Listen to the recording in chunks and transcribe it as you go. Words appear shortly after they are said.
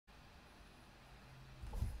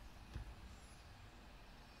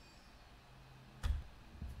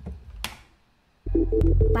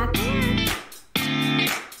Bacalhau.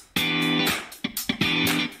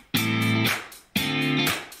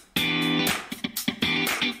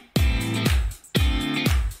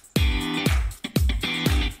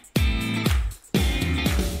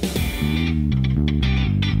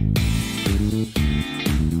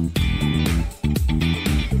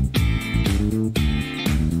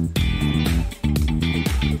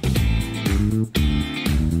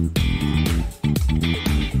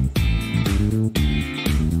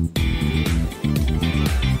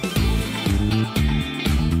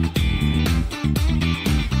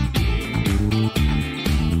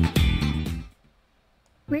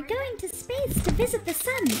 We're going to space to visit the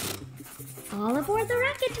sun. All aboard the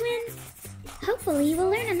Rocket Twin. Hopefully you will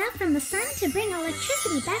learn enough from the sun to bring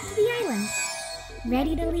electricity back to the island.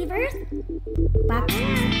 Ready to leave Earth?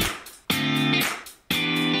 Bacalhau.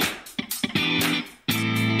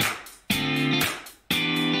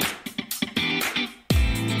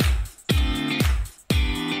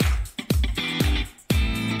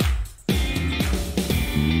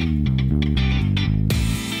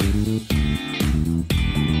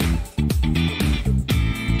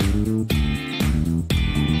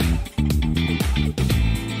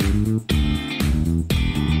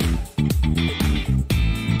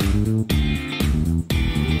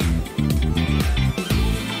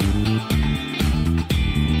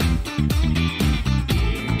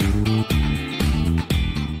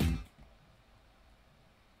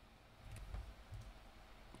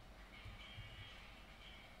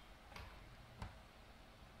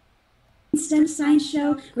 STEM Science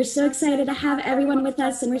Show. We're so excited to have everyone with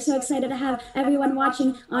us, and we're so excited to have everyone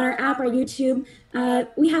watching on our app or YouTube.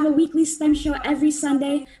 We have a weekly STEM show every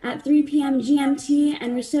Sunday at 3 p.m. GMT,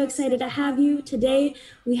 and we're so excited to have you. Today,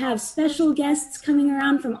 we have special guests coming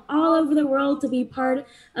around from all over the world to be part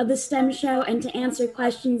of the STEM show and to answer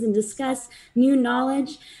questions and discuss new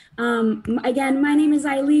knowledge. Again, my name is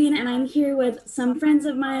Eileen, and I'm here with some friends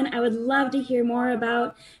of mine I would love to hear more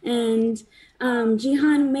about. And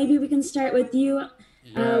Jihan, maybe we can start with you.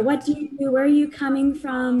 What do you do? Where are you coming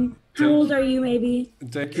from? How old are you, maybe?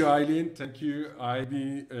 Thank you, Eileen. Thank you,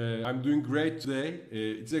 Ivy. I'm doing great today.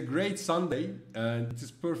 It's a great Sunday, and it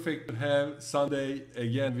is perfect to have Sunday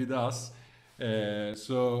again with us.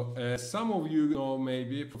 Some of you know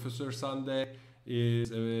maybe Professor Sunday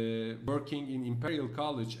is working in Imperial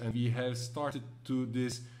College, and we have started to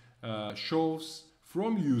these shows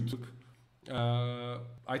from YouTube.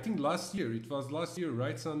 I think last year, it was last year,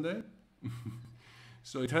 right, Sunday?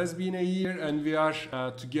 So it has been a year, and we are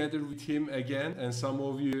together with him again, and some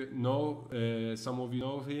of you know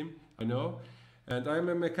him, I know. And I'm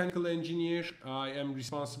a mechanical engineer. I am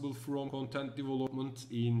responsible for content development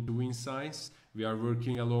in Twin Science. We are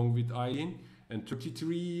working along with Eileen, and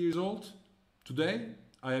 33 years old. Today,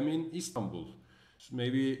 I am in Istanbul. So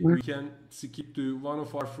maybe we can skip to one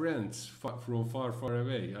of our friends from far, far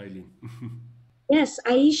away, Eileen. Yes,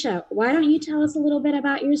 Aisha, why don't you tell us a little bit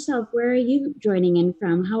about yourself? Where are you joining in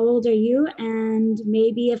from? How old are you? And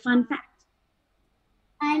maybe a fun fact.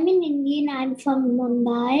 I'm in Indian. I'm from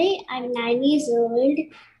Mumbai. I'm 9 years old,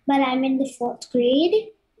 but I'm in the 4th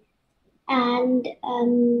grade. And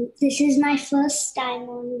this is my first time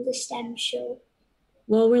on the STEM show.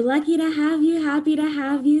 Well, we're lucky to have you, happy to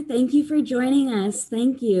have you. Thank you for joining us.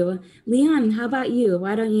 Thank you. Leon, how about you?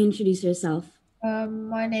 Why don't you introduce yourself?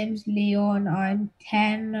 My name's Leon. I'm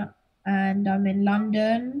 10 and I'm in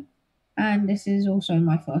London. And this is also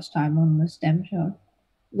my first time on the STEM show.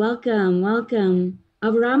 Welcome, welcome.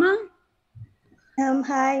 Avrama?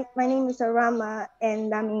 Hi, my name is Arama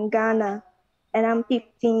and I'm in Ghana and I'm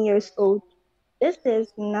 15 years old. This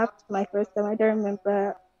is not my first time. I don't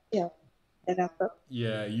remember.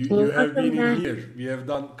 Yeah, you have been in here. We have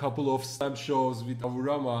done a couple of STEM shows with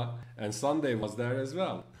Avrama, and Sunday was there as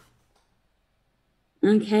well.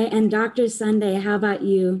 Okay, and Dr. Sunday, how about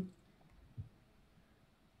you?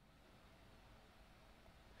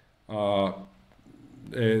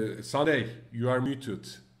 Sunday, you are muted.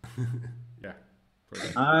 Yeah.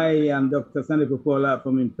 I am Dr. Sunday Popola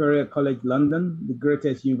from Imperial College London, the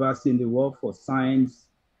greatest university in the world for science,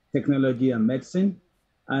 technology, and medicine.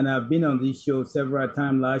 And I've been on this show several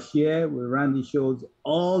times last year. We ran these shows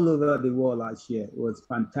all over the world last year. It was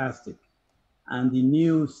fantastic. And the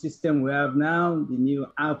new system we have now, the new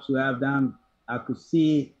apps we have now, I could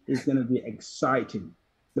see it's going to be exciting.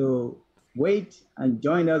 So wait and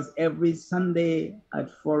join us every Sunday at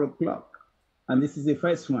 4 o'clock. And this is the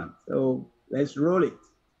first one. So let's roll it.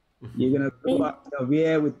 You're going to go out of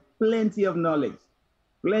here with plenty of knowledge,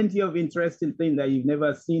 plenty of interesting things that you've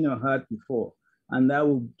never seen or heard before. And that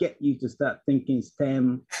will get you to start thinking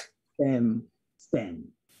STEM, STEM, STEM.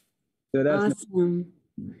 So that's awesome.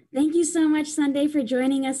 Thank you so much, Sunday, for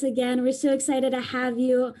joining us again. We're so excited to have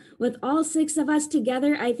you. With all 6 of us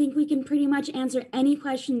together, I think we can pretty much answer any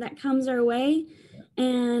question that comes our way,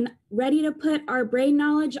 and ready to put our brain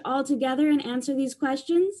knowledge all together and answer these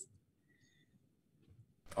questions.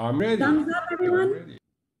 I'm ready. Thumbs up, everyone. I'm ready.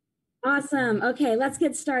 Awesome. Okay, let's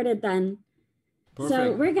get started then. Perfect.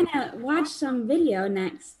 So we're gonna watch some video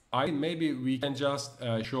next. Maybe we can just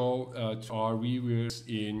show to our viewers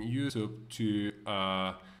in YouTube to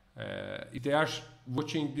if they are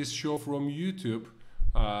watching this show from YouTube,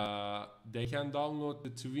 they can download the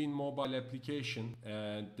Twin mobile application,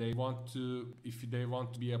 and if they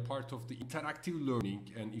want to be a part of the interactive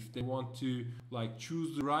learning, and if they want to like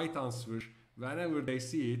choose the right answer whenever they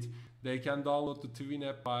see it, they can download the Twin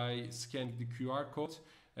app by scanning the QR code,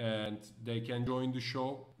 and they can join the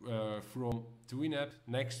show from Twin app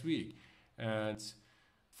next week. And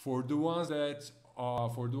for the ones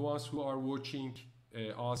who are watching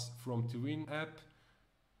us from Twin app,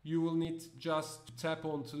 you will need just to tap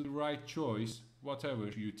onto the right choice, whatever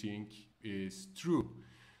you think is true.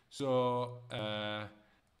 So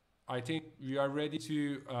I think we are ready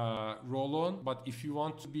to roll on. But if you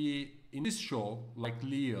want to be in this show, like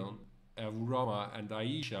Leon, Rama, and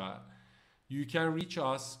Aisha, you can reach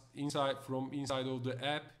us from inside of the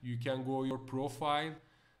app. You can go your profile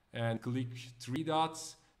and click 3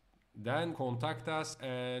 dots, then contact us,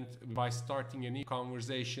 and by starting a new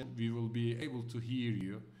conversation, we will be able to hear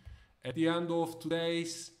you. At the end of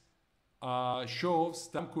today's show,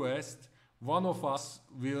 STEM Quest, one of us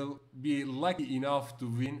will be lucky enough to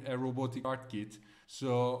win a robotic art kit.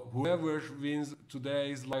 So whoever wins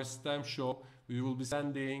today's live STEM show, we will be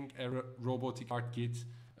sending a robotic art kit.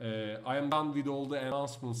 I am done with all the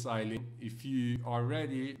announcements, Eileen. If you are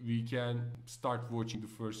ready, we can start watching the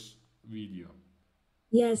first video.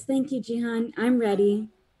 Yes, thank you, Jihan. I'm ready.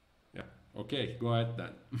 Yeah, okay, go ahead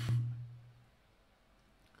then.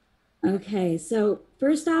 Okay, so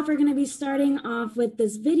first off, we're going to be starting off with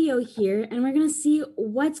this video here, and we're going to see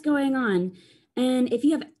what's going on. And if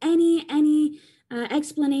you have any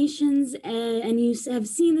explanations and you have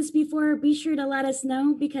seen this before, be sure to let us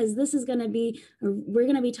know, because this is going to be, we're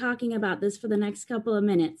going to be talking about this for the next couple of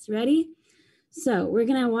minutes. Ready? So we're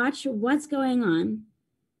going to watch what's going on.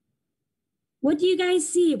 What do you guys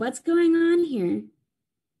see? What's going on here?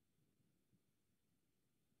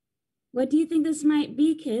 What do you think this might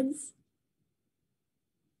be, kids?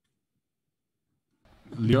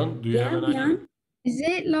 Leon, do you have an idea? Is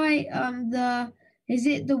it like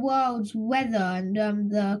the world's weather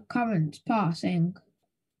and the currents passing?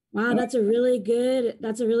 Wow, that's a really good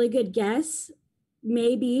guess.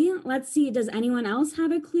 Maybe. Let's see. Does anyone else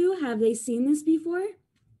have a clue? Have they seen this before?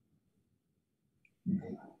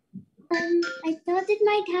 I thought it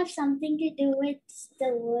might have something to do with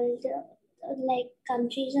the world, like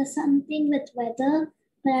countries or something with weather,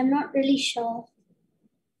 but I'm not really sure.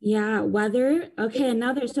 Yeah, weather. Okay,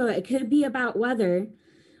 another. So it could be about weather,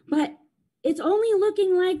 but it's only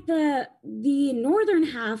looking like the northern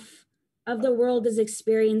half of the world is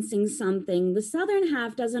experiencing something. The southern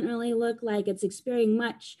half doesn't really look like it's experiencing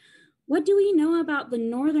much. What do we know about the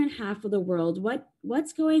northern half of the world?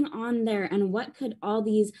 What's going on there, and what could all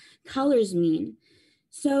these colors mean?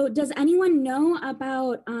 So does anyone know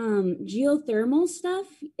about geothermal stuff?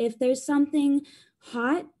 If there's something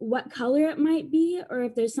hot, what color it might be, or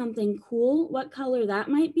if there's something cool, what color that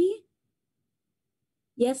might be?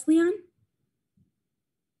 Yes, Leon?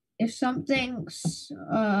 If something's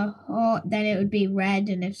hot, then it would be red,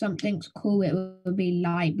 and if something's cool, it would be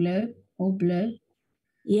light blue or blue.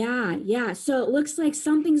 Yeah. So it looks like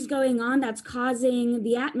something's going on that's causing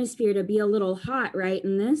the atmosphere to be a little hot, right,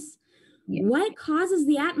 in this? Yeah. What causes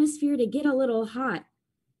the atmosphere to get a little hot?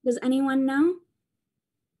 Does anyone know?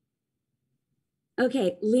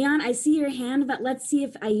 Okay, Leon, I see your hand, but let's see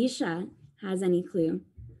if Aisha has any clue.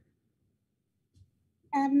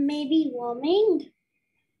 Maybe warming.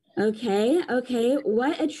 Okay.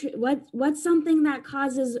 What's something that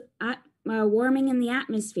causes warming in the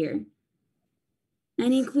atmosphere?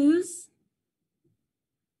 Any clues?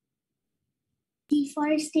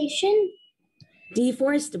 Deforestation.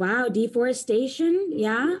 Deforestation.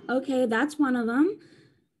 Yeah. Okay, that's one of them.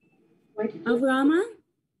 Avrama?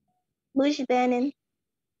 Bush burning.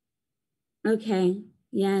 Okay.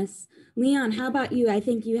 Yes. Leon, how about you? I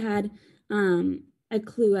think you had a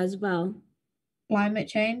clue as well. Climate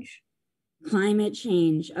change. Climate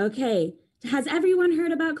change. Okay. Has everyone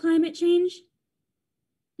heard about climate change?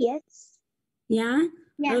 Yes. Yeah?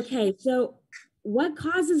 Yes. Okay. So what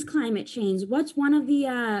causes climate change? What's one of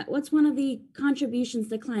the contributions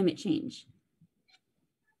to climate change?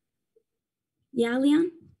 Yeah,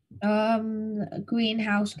 Leon?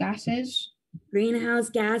 Greenhouse gases. Greenhouse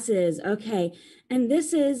gases. Okay. And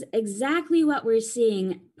this is exactly what we're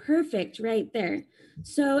seeing. Perfect right there.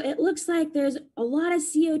 So it looks like there's a lot of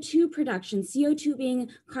CO2 production, CO2 being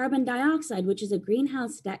carbon dioxide, which is a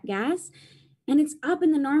greenhouse gas. And it's up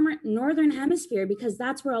in the northern hemisphere because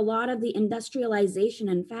that's where a lot of the industrialization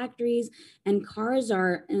and factories and cars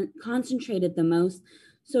are concentrated the most.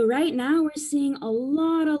 So right now we're seeing a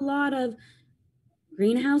lot of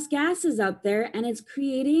greenhouse gases up there, and it's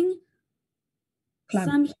creating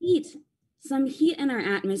some heat in our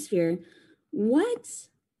atmosphere.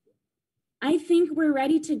 I think we're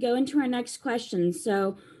ready to go into our next question.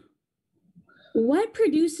 So what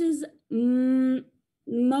produces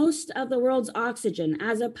most of the world's oxygen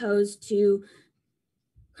as opposed to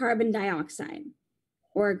carbon dioxide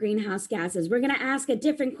or greenhouse gases? We're going to ask a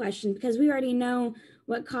different question because we already know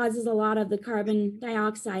what causes a lot of the carbon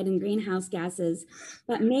dioxide and greenhouse gases,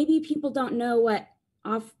 but maybe people don't know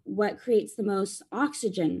what creates the most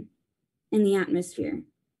oxygen in the atmosphere.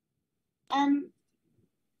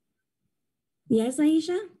 Yes,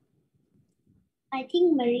 Aisha? I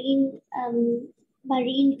think marine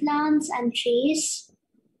plants and trees.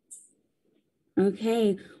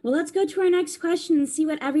 Okay, well, let's go to our next question and see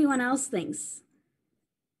what everyone else thinks.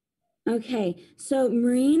 Okay, so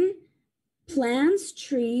marine plants,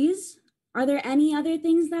 trees, are there any other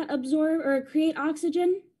things that absorb or create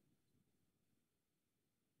oxygen?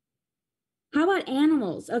 How about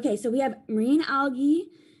animals? Okay, so we have marine algae,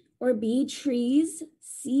 or B, trees,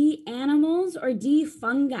 C, animals, or D,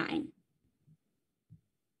 fungi.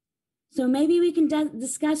 So maybe we can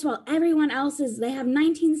discuss while everyone else they have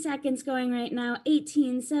 19 seconds going right now,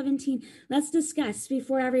 18, 17. Let's discuss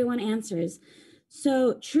before everyone answers.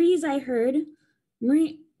 So trees, I heard.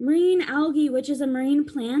 Marine algae, which is a marine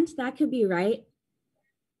plant, that could be right.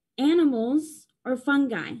 Animals or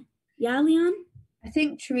fungi. Yeah, Leon? I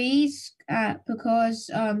think trees,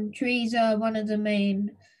 because trees are one of the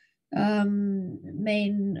main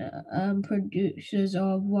producers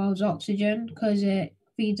of world's oxygen, because it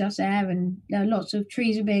feeds us air, and there are lots of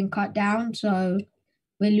trees are being cut down, so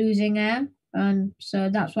we're losing air, and so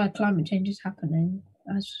that's why climate change is happening.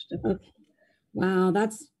 Okay. Wow,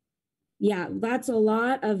 that's a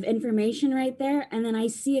lot of information right there. And then I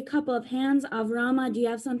see a couple of hands. Avrama, do you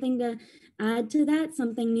have something to add to that?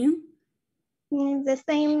 Something new? The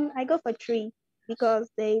same. I go for trees because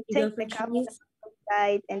they take the carbon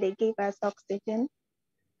dioxide and they give us oxygen.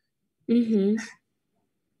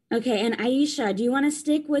 Okay, and Aisha, do you want to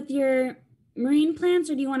stick with your marine plants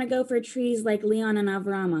or do you want to go for trees like Leon and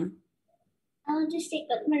Avrama? I'll just stick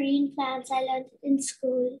with marine plants. I learned it in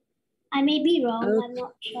school. I may be wrong, Okay. I'm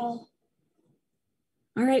not sure.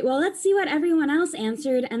 All right, well, let's see what everyone else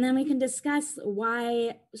answered and then we can discuss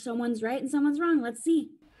why someone's right and someone's wrong. Let's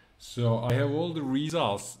see. So I have all the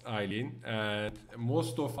results, Eileen, and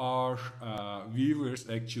most of our viewers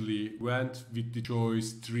actually went with the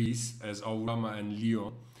choice trees as Avrama and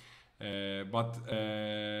Leon. But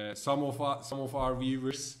some of our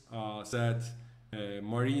viewers said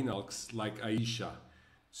marine algae like Aisha.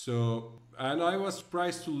 So, and I was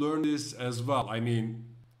surprised to learn this as well. I mean,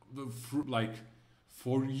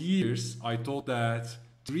 for years I thought that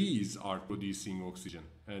trees are producing oxygen,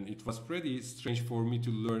 and it was pretty strange for me to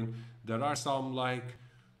learn there are some like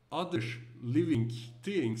other living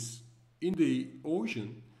things in the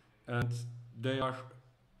ocean and they are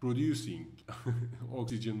producing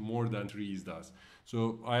oxygen more than trees does.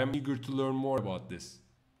 So I am eager to learn more about this.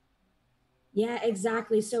 Yeah,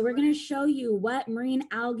 exactly. So we're going to show you what marine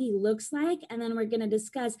algae looks like, and then we're going to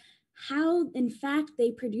discuss how, in fact,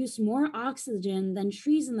 they produce more oxygen than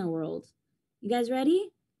trees in the world. You guys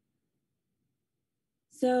ready?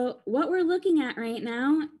 So what we're looking at right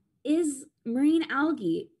now is marine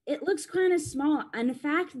algae. It looks kind of small. In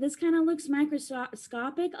fact, this kind of looks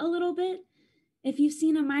microscopic a little bit, if you've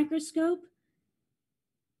seen a microscope.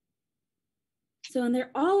 So, and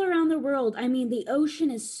they're all around the world. I mean, the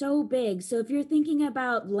ocean is so big. So if you're thinking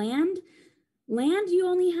about land, you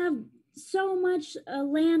only have so much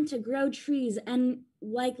land to grow trees. And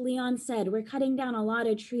like Leon said, we're cutting down a lot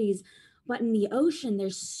of trees. But in the ocean,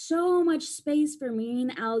 there's so much space for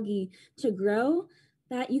marine algae to grow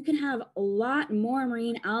that you can have a lot more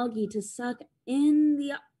marine algae to suck in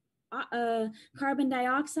the carbon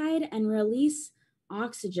dioxide and release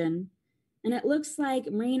oxygen. And it looks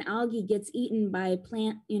like marine algae gets eaten by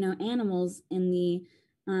animals in the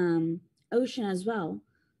ocean as well.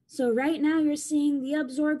 So right now you're seeing the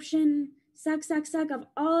absorption, suck of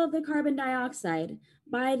all of the carbon dioxide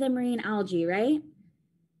by the marine algae, right?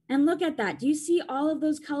 And look at that. Do you see all of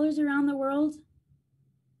those colors around the world?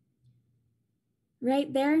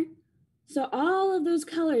 right there. So all of those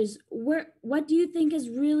colors, what do you think is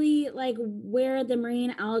really like where the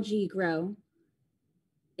marine algae grow?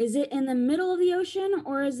 Is it in the middle of the ocean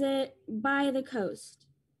or is it by the coast?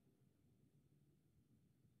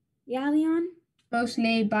 Yeah, Leon?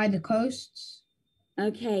 Mostly by the coasts.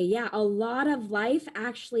 Okay, yeah, a lot of life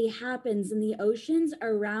actually happens in the oceans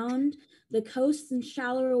around the coasts and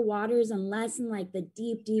shallower waters and less in like the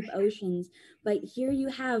deep, deep oceans. But here you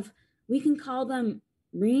have, we can call them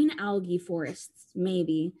marine algae forests,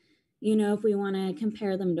 maybe, you know, if we want to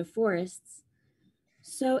compare them to forests.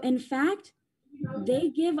 So in fact, they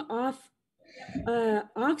give off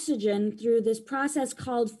oxygen through this process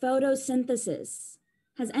called photosynthesis.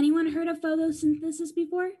 Has anyone heard of photosynthesis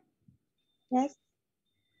before? Yes.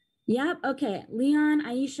 Yep. Okay. Leon,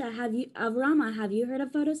 Aisha, Avrama, have you heard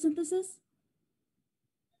of photosynthesis?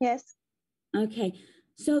 Yes. Okay.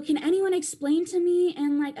 So can anyone explain to me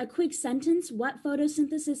in like a quick sentence what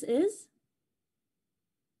photosynthesis is?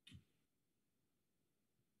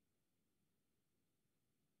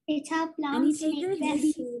 It's how plants Any make takers? their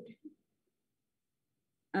Maybe? food.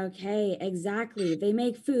 Okay, exactly. They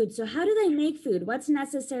make food. So how do they make food? What's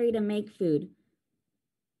necessary to make food?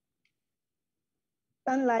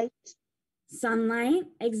 Sunlight. Sunlight,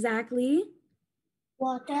 exactly.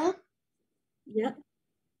 Water. Yep.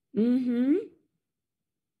 Mm-hmm.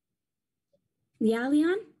 Yeah,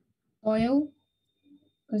 Leon? Oil,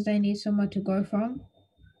 because they need somewhere to grow from.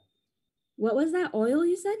 What was that oil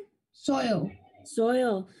you said? Soil.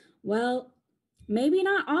 Soil. Well, maybe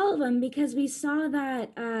not all of them because we saw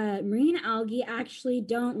that marine algae actually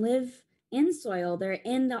don't live in soil. They're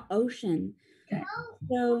in the ocean. Okay.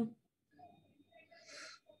 So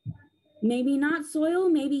maybe not soil,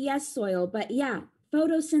 maybe yes soil, but yeah,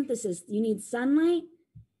 photosynthesis. You need sunlight,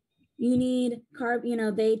 you need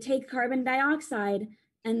they take carbon dioxide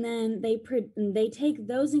and then they take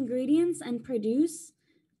those ingredients and produce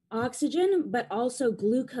oxygen, but also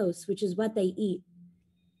glucose, which is what they eat.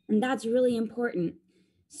 And that's really important.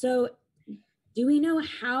 So do we know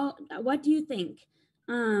what do you think?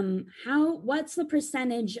 What's the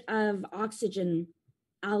percentage of oxygen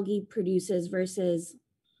algae produces versus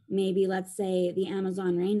maybe, let's say, the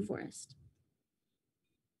Amazon rainforest?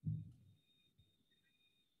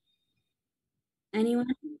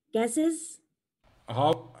 Anyone? Guesses?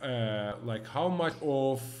 How much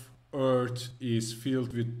of Earth is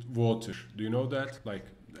filled with water? Do you know that?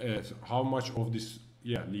 How much of this?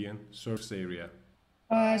 Yeah, Leon, surface area.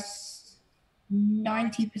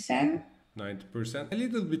 90%. 90%. A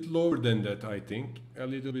little bit lower than that, I think. A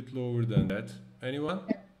little bit lower than that. Anyone?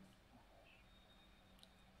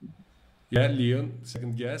 Yeah, Leon,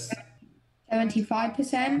 second guess.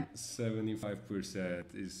 75%.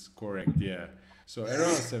 75% is correct, yeah. So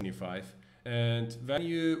around 75. And when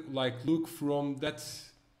you look from that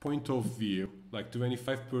point of view,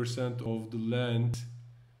 25% of the land,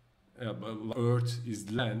 Earth is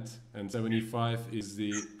land, and 75 is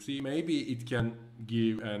the sea. Maybe it can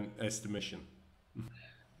give an estimation.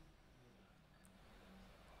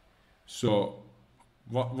 So,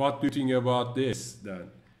 what do you think about this then?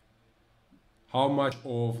 How much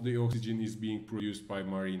of the oxygen is being produced by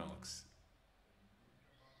marine algae?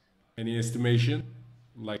 Any estimation,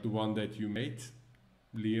 like the one that you made,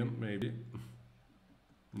 Liam? Maybe.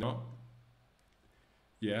 No.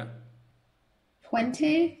 Yeah.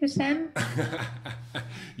 20%.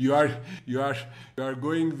 you are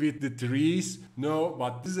going with the trees. No,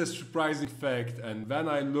 but this is a surprising fact, and when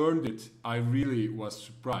I learned it, I really was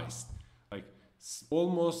surprised.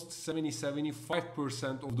 Almost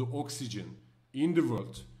 75% of the oxygen in the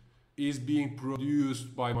world is being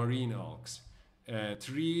produced by marine algae.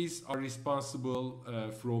 Trees are responsible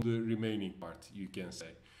from the remaining part, you can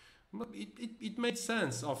say. But it made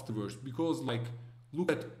sense afterwards because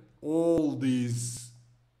look at all these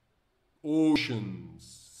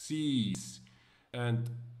oceans, seas, and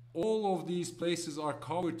all of these places are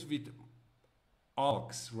covered with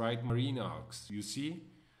algae, right? Marine algae, you see?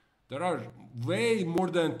 There are way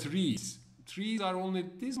more than trees. Trees are only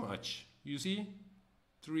this much, you see?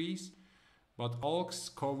 Trees. But algae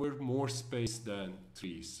cover more space than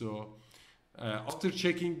trees. So after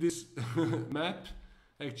checking this map,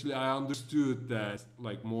 actually I understood that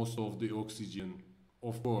most of the oxygen,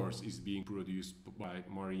 of course, is being produced by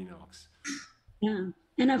marine algae. Yeah.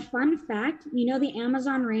 And a fun fact, the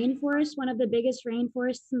Amazon rainforest, one of the biggest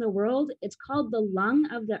rainforests in the world, it's called the lung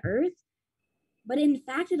of the earth. But in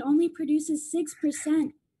fact, it only produces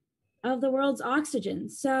 6% of the world's oxygen.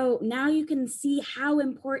 So now you can see how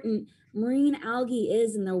important marine algae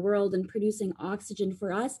is in the world in producing oxygen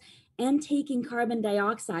for us and taking carbon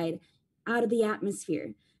dioxide out of the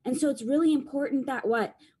atmosphere. And so it's really important that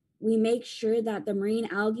we make sure that the marine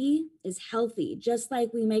algae is healthy, just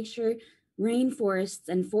like we make sure rainforests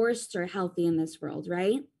and forests are healthy in this world,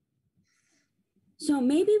 right? So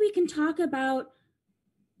maybe we can talk about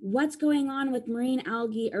what's going on with marine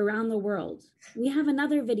algae around the world. We have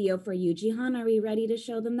another video for you. Jihan, are we ready to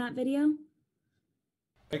show them that video?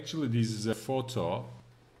 Actually, this is a photo,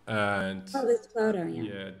 and this photo,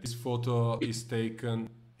 yeah, this photo is taken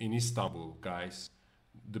in Istanbul, guys,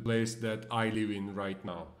 the place that I live in right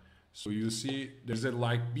now. So you see, there's a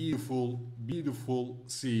like beautiful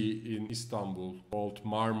sea in Istanbul called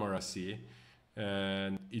Marmara Sea,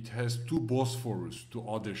 and it has two Bosphorus, two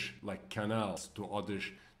other like canals, to other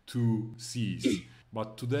two seas.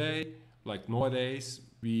 But today, like nowadays,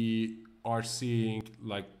 we are seeing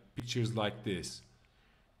like pictures like this.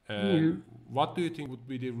 And what do you think would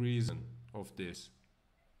be the reason of this?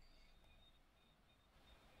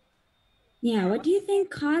 Yeah, what do you think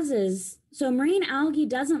causes? So marine algae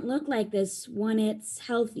doesn't look like this when it's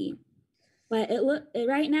healthy, but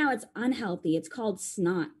right now it's unhealthy. It's called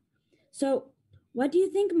snot. So what do you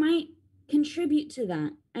think might contribute to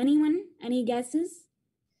that? Anyone? Any guesses?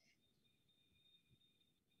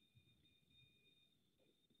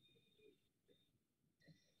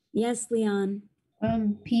 Yes, Leon.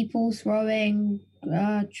 People throwing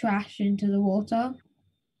trash into the water.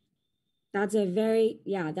 That's a very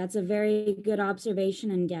good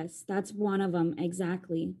observation and guess. That's one of them,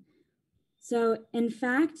 exactly. So in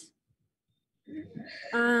fact,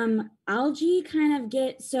 algae kind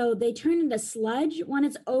of they turn into sludge when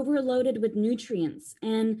it's overloaded with nutrients.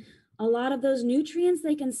 And a lot of those nutrients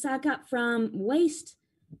they can suck up from waste,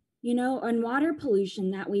 and water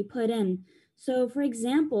pollution that we put in. So for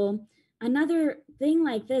example, another thing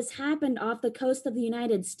like this happened off the coast of the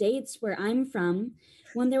United States where I'm from.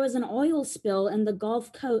 When there was an oil spill in the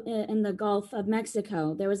Gulf of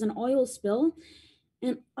Mexico, there was an oil spill,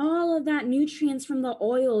 and all of that nutrients from the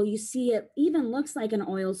oil, you see, it even looks like an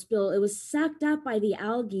oil spill. It was sucked up by the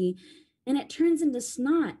algae, and it turns into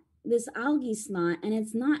snot, this algae snot, and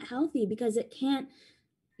it's not healthy because it can't,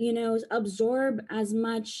 absorb as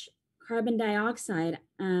much carbon dioxide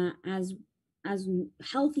as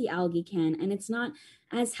healthy algae can, and it's not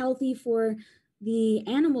as healthy for the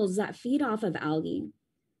animals that feed off of algae.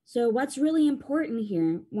 So what's really important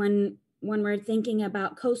here when we're thinking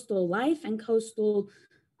about coastal life and coastal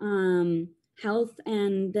health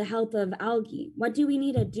and the health of algae, what do we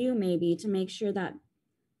need to do maybe to make sure that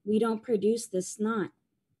we don't produce this snot?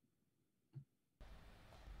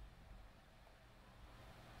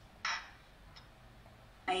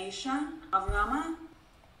 Aisha, Avrama?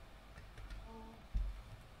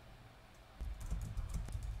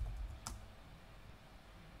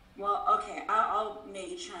 Well, okay, I'll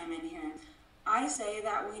maybe chime in here. I say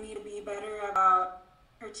that we need to be better about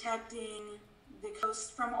protecting the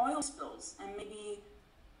coast from oil spills and maybe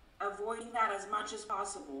avoiding that as much as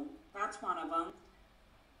possible. That's one of them.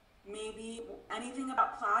 Maybe anything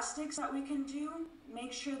about plastics that we can do,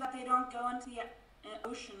 make sure that they don't go into the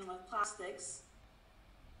ocean with plastics.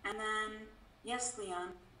 And then, yes, Leon?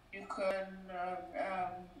 You can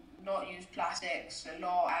not use plastics a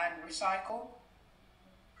lot and recycle.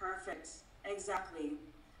 Perfect, exactly.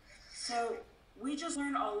 So we just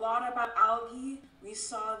learned a lot about algae. We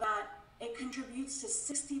saw that it contributes to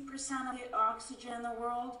 60% of the oxygen in the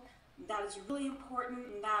world. That is really important,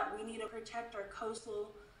 and that we need to protect our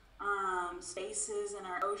coastal spaces and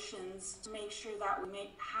our oceans to make sure that we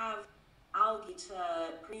have algae to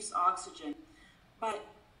produce oxygen. But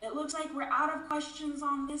it looks like we're out of questions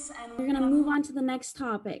on this, and we're gonna move on to the next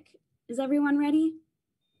topic. Is everyone ready?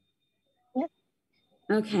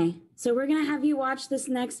 Okay, so we're gonna have you watch this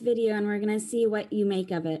next video and we're gonna see what you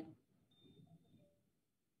make of it.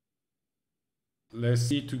 Let's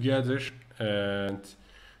see together, and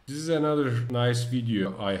this is another nice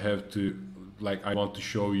video I want to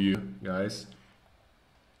show you guys.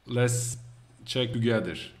 Let's check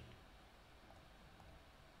together.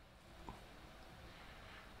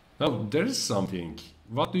 Now there's something.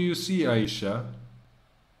 What do you see, Aisha?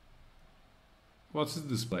 What is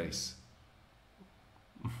this place?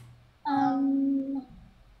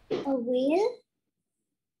 A whale?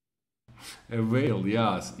 A whale,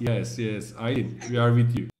 yes. Ayn, we are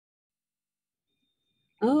with you.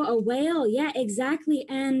 Oh, a whale, yeah, exactly.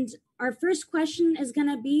 And our first question is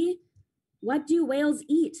gonna be, what do whales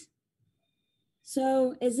eat?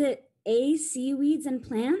 So is it A, seaweeds and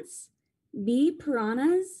plants, B,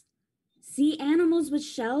 piranhas, C, animals with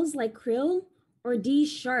shells like krill, or D,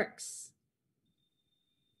 sharks?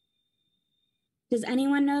 Does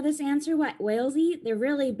anyone know this answer? What whales eat? They're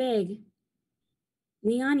really big.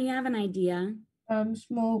 Leon, you have an idea?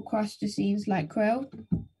 Small crustaceans like krill.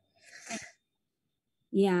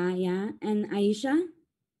 Yeah. And Aisha?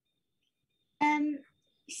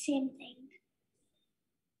 Same thing.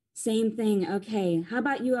 Same thing. Okay. How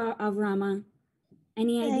about you, Avrama?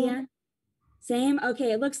 Any Same. idea? Same?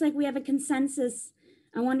 Okay. It looks like we have a consensus.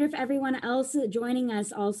 I wonder if everyone else joining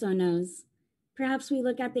us also knows. Perhaps we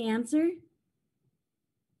look at the answer?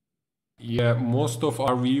 Yeah, most of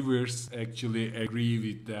our viewers actually agree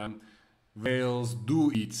with them. Whales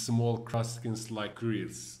do eat small crustaceans like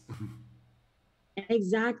krills.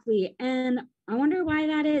 Exactly. And I wonder why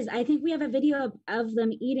that is. I think we have a video of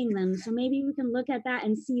them eating them. So maybe we can look at that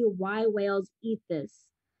and see why whales eat this.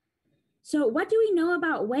 So what do we know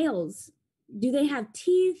about whales? Do they have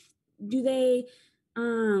teeth? Do they,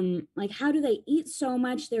 like, how do they eat so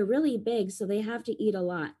much? They're really big, so they have to eat a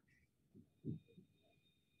lot.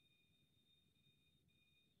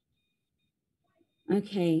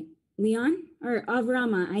 Okay, Leon or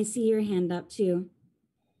Avrama, I see your hand up too.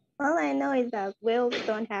 All I know is that whales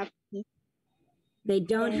don't have teeth. They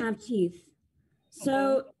don't have teeth.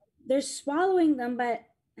 So they're swallowing them, but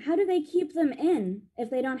how do they keep them in if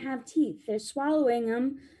they don't have teeth? They're swallowing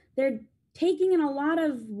them. They're taking in a lot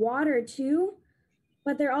of water too,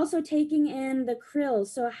 but they're also taking in the krill.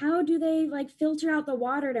 So how do they like filter out the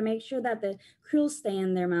water to make sure that the krill stay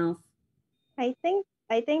in their mouth? I think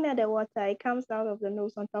that the water, it comes out of the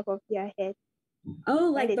nose on top of their head.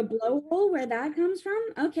 Oh, like the blowhole where that comes from?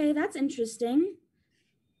 Okay, that's interesting.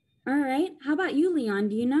 All right. How about you, Leon?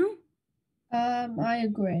 Do you know? I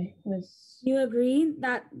agree with. You agree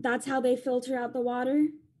that that's how they filter out the water?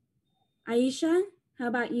 Aisha, how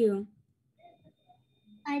about you?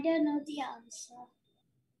 I don't know the answer.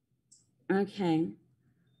 Okay.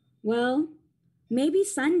 Well, maybe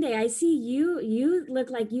Sunday. I see you look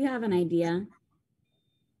like you have an idea.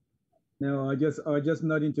 No, I was just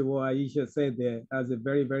nodding to what Aisha said there. That's a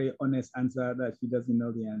very, very honest answer that she doesn't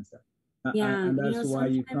know the answer. Yeah. And that's why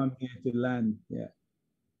you come here to learn. Yeah.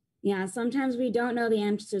 Yeah, sometimes we don't know the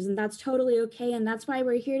answers, and that's totally okay. And that's why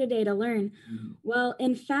we're here today to learn. Mm-hmm. Well,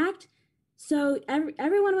 in fact, so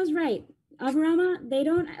everyone was right. Avrama,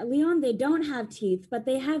 Leon, they don't have teeth, but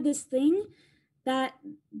they have this thing that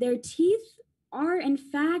their teeth are in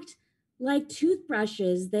fact like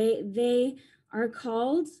toothbrushes. They are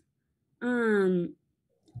called,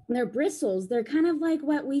 they're bristles. They're kind of like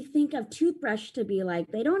what we think of toothbrush to be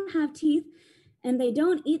like. They don't have teeth. And they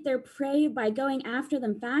don't eat their prey by going after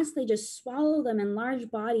them fast. They just swallow them in large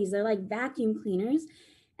bodies. They're like vacuum cleaners.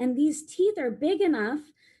 And these teeth are big enough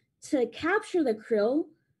to capture the krill,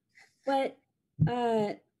 but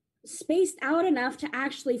spaced out enough to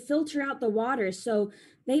actually filter out the water. So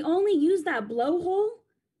they only use that blowhole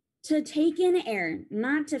to take in air,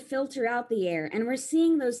 not to filter out the air. And we're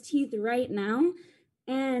seeing those teeth right now.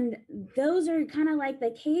 And those are kind of like the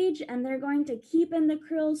cage, and they're going to keep in the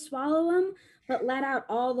krill, swallow them, but let out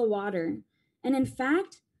all the water. And in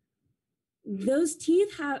fact, those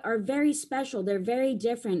teeth are very special. They're very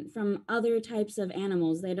different from other types of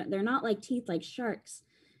animals. They're not like teeth like sharks.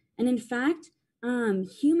 And in fact,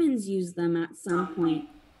 humans use them at some point.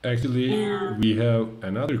 Actually, we have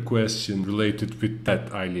another question related with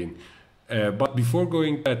that, Eileen. But before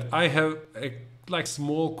going that, I have a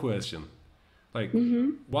small question. Like,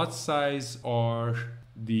 what size are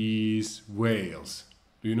these whales?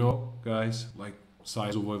 Do you know, guys? Like,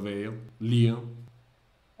 size of a whale? Leon?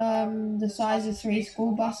 The size of 3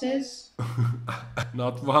 school buses.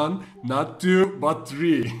 Not 1, not 2, but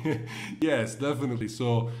 3. Yes, definitely.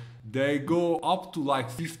 So they go up to like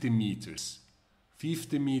 50 meters.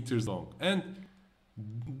 50 meters long. And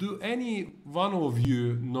do any one of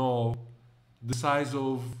you know the size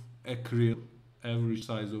of a krill? Average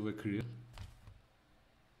size of a krill?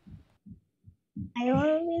 I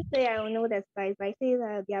always say I don't know the size, but I say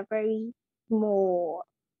that they are very small.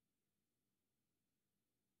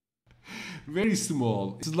 Very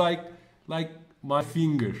small. It's like my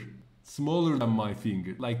finger, smaller than my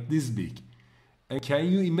finger, like this big. And can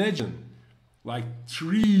you imagine, like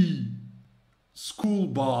 3 school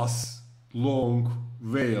bus long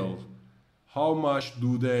whale? How much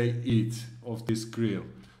do they eat of this krill?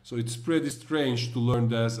 So it's pretty strange to learn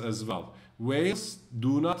this as well. Whales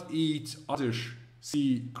do not eat other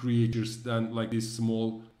sea creatures than like these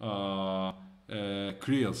small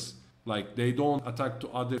krills. Like they don't attack to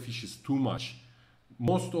other fishes too much.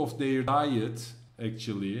 Most of their diet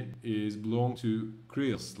actually is belong to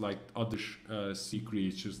krills, like other sea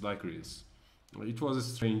creatures like krills. It was a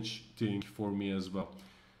strange thing for me as well.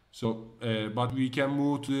 So, but we can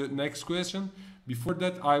move to the next question. Before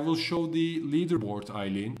that, I will show the leaderboard,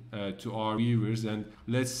 Eileen, to our viewers, and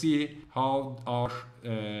let's see how our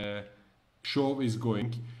show is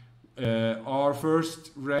going. Our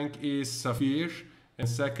first rank is Safir, and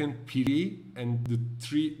second Piri, and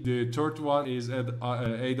the third one is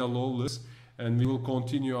Ada Lawless. And we will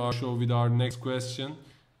continue our show with our next question.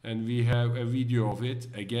 And we have a video of it.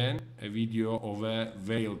 Again, a video of a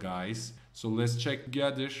whale, guys. So let's check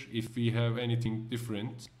together if we have anything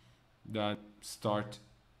different. Then start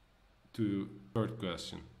to third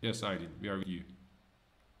question. Yes, Aylin, we are with you.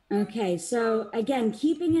 Okay, so again,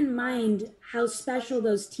 keeping in mind how special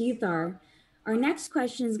those teeth are, our next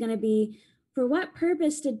question is going to be, for what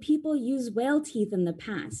purpose did people use whale teeth in the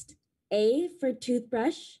past? A, for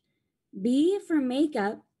toothbrush, B, for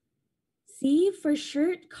makeup, C, for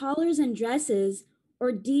shirt, collars, and dresses,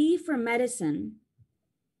 or D, for medicine?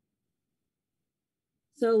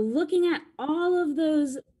 So looking at all of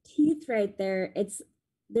those teeth right there,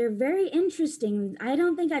 they're very interesting. I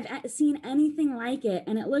don't think I've seen anything like it.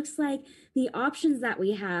 And it looks like the options that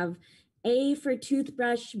we have, A for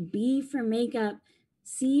toothbrush, B for makeup,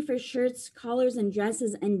 C for shirts, collars, and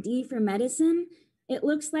dresses, and D for medicine. It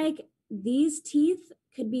looks like these teeth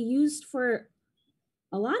could be used for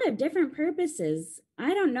a lot of different purposes.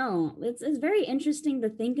 I don't know. It's very interesting to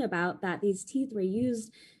think about that these teeth were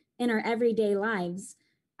used in our everyday lives.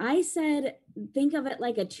 I said, think of it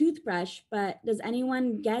like a toothbrush, but does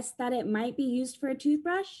anyone guess that it might be used for a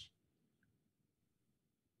toothbrush?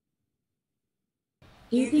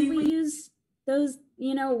 Do you think we use those,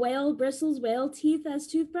 whale bristles, whale teeth as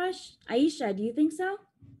toothbrush? Aisha, do you think so?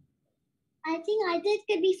 I think either it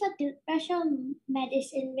could be for toothbrush or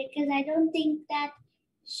medicine, because I don't think that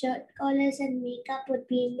shirt collars and makeup would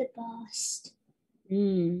be in the past.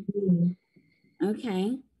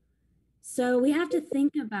 Okay. So we have to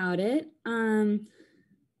think about it.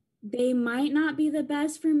 They might not be the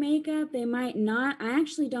best for makeup. They might not. I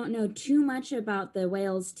actually don't know too much about the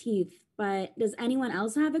whale's teeth, but does anyone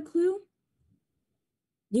else have a clue?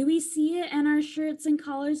 Do we see it in our shirts and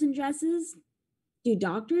collars and dresses? Do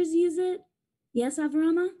doctors use it? Yes,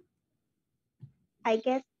 Avrama? I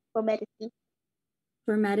guess for medicine.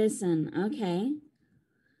 For medicine, okay.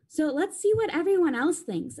 So let's see what everyone else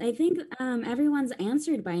thinks. I think everyone's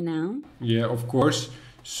answered by now. Yeah, of course.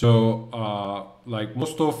 So, like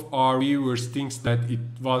most of our viewers thinks that it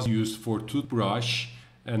was used for toothbrush,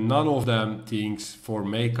 and none of them thinks for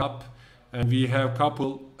makeup. And we have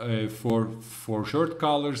couple for shirt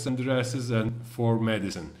collars and dresses and for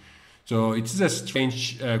medicine. So it is a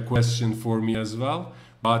strange question for me as well.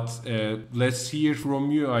 But let's hear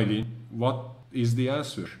from you, Aylin. What is the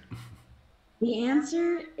answer? The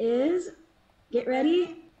answer is, get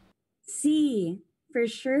ready, C, for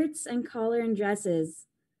shirts and collar and dresses.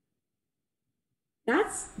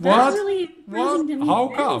 That's really surprising to me. How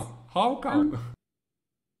come? How come?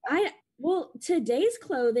 Well, today's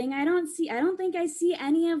clothing, I don't think I see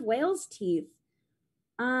any of whale's teeth.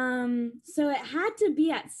 So it had to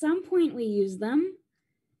be at some point we used them.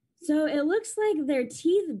 So it looks like their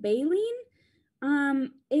teeth baleen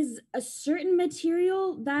is a certain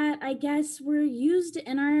material that I guess were used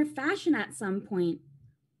in our fashion at some point.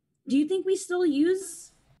 Do you think we still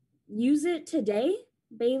use it today?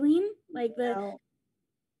 Baleen? Like the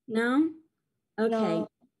No? Okay. No.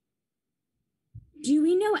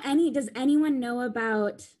 Does anyone know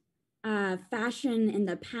about fashion in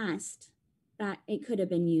the past that it could have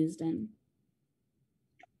been used in?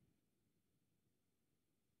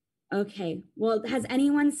 Okay, well, has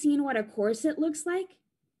anyone seen what a corset looks like?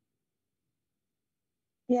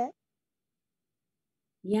 Yeah.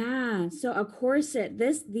 Yeah, so a corset,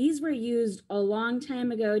 these were used a long time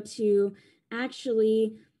ago to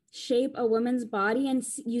actually shape a woman's body. And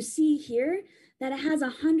you see here that it has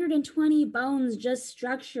 120 bones just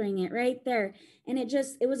structuring it right there. And it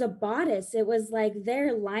was a bodice. It was like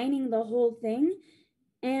they're lining the whole thing.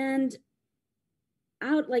 And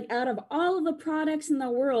out of all of the products in the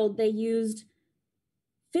world, they used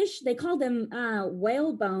fish. They called them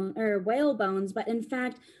whale bones, but in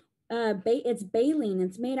fact, it's baleen.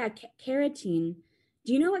 It's made out of keratin.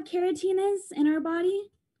 Do you know what keratin is in our body?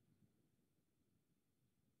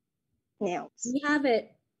 Nails. We have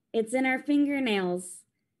it. It's in our fingernails.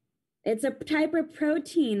 It's a type of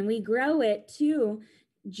protein. We grow it too,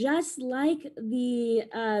 just like the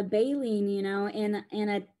baleen, in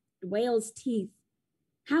a whale's teeth.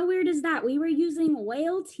 How weird is that? We were using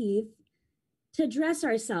whale teeth to dress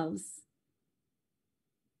ourselves.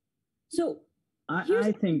 So I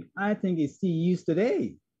think it's still used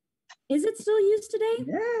today. Is it still used today?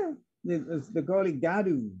 Yeah, they call it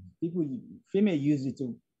gadu. Female use it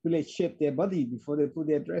to really shape their body before they put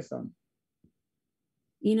their dress on.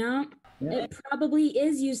 It probably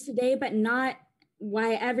is used today, but not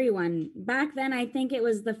why everyone, back then, I think it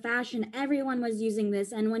was the fashion, everyone was using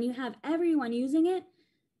this. And when you have everyone using it,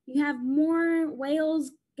 you have more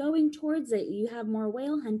whales going towards it. You have more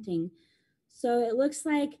whale hunting. So it looks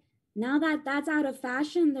like now that that's out of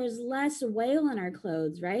fashion, there's less whale in our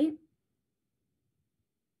clothes, right?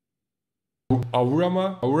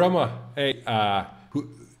 Aurama, hey,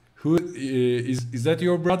 who is that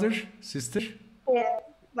your brother, sister? Yeah,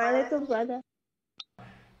 my little brother.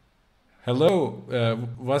 Hello,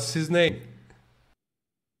 what's his name?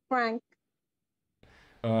 Frank.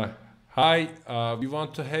 Hi, we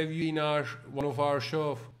want to have you in one of our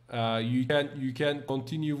shows. You can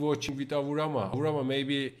continue watching with Aurama. Aurama,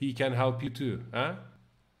 maybe he can help you too, huh?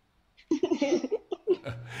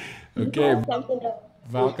 Okay,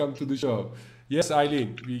 welcome to the show. Yes,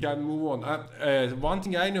 Eileen, we can move on. One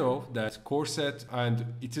thing I know that corset,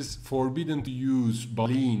 and it is forbidden to use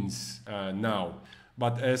balloons now.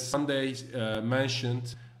 But as Sunday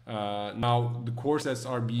mentioned, now the corsets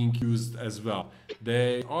are being used as well.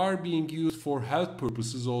 They are being used for health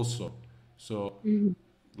purposes also. So,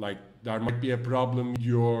 like, there might be a problem with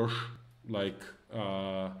your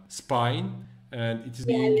spine, and it is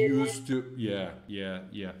being used to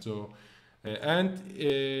So,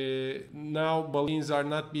 now balloons are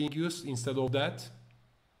not being used. Instead of that,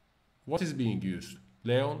 what is being used?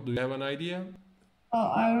 Leon, do you have an idea?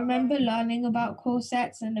 Oh, I remember learning about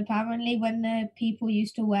corsets, and apparently, when the people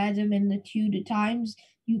used to wear them in the Tudor times,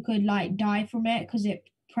 you could like die from it because it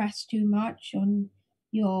pressed too much on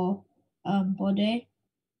your body.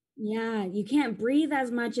 Yeah, you can't breathe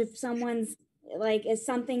as much if something's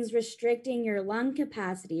restricting your lung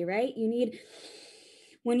capacity, right?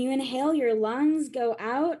 When you inhale, your lungs go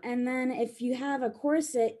out, and then if you have a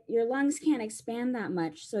corset, your lungs can't expand that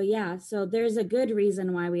much. So yeah, so there's a good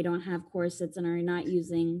reason why we don't have corsets and are not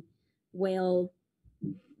using whale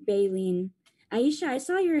baleen. Aisha, I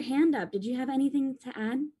saw your hand up. Did you have anything to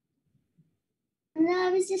add? No,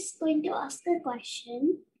 I was just going to ask a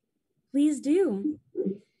question. Please do.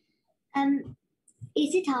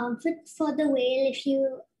 Is it harmful for the whale if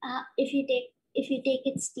you take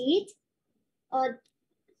its teeth, or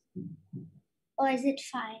is it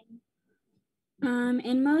fine?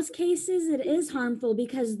 In most cases, it is harmful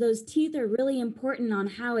because those teeth are really important on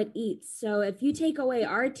how it eats. So if you take away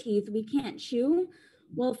our teeth, we can't chew.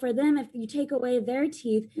 Well, for them, if you take away their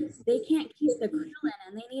teeth, they can't keep the krill in,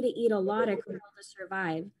 and they need to eat a lot of krill to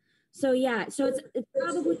survive. So yeah, so it's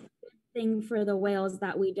probably a good thing for the whales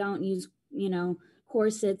that we don't use,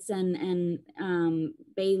 corsets and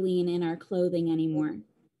baleen in our clothing anymore.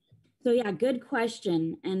 So yeah, good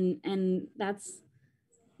question, and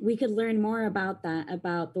we could learn more about that,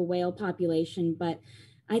 about the whale population, but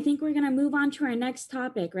I think we're going to move on to our next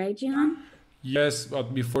topic, right, Jihan? Yes,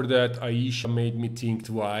 but before that, Aisha made me think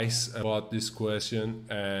twice about this question.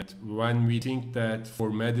 And when we think that for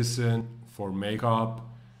medicine, for makeup,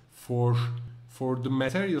 for the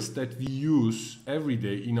materials that we use every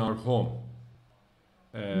day in our home,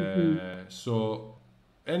 so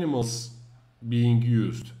animals are being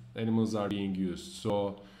used.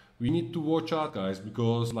 So we need to watch out, guys,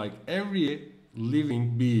 because like every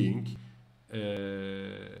living being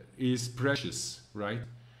is precious, right?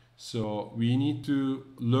 So we need to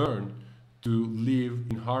learn to live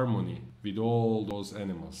in harmony with all those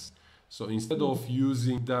animals. So instead of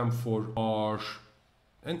using them for harsh,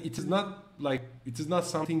 and it is not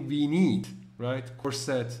something we need, right?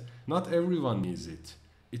 Corset, not everyone needs it.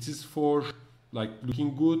 It is for like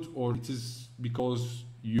looking good, or it is because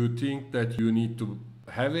you think that you need to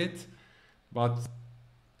have it, but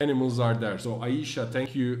animals are there. So Aisha,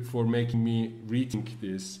 thank you for making me rethink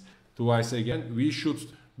this twice again. We should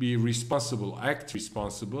be responsible, act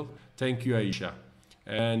responsible. Thank you, Aisha.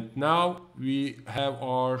 And now we have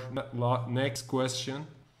our next question.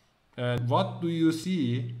 And what do you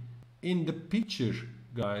see in the picture,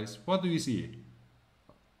 guys? What do you see?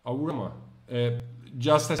 Aurama,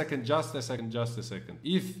 just a second.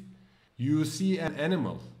 If you see an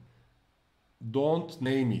animal, don't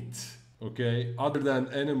name it, okay? Other than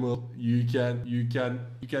animal, you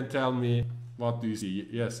can tell me what do you see.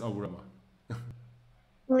 Yes, Aurama.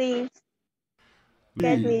 Leaves.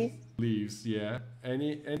 Dead leaves. Leaves, yeah.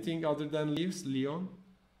 Anything other than leaves, Leon?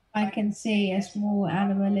 I can see a small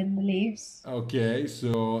animal in the leaves. Okay,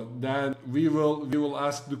 so then we will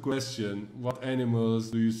ask the question, what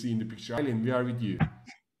animals do you see in the picture? Eileen, we are with you.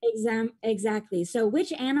 Exactly. So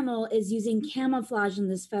which animal is using camouflage in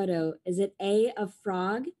this photo? Is it A, a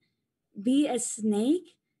frog, B, a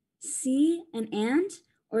snake, C, an ant,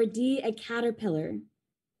 or D, a caterpillar?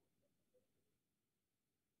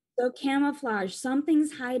 So camouflage,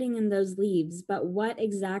 something's hiding in those leaves, but what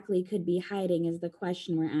exactly could be hiding is the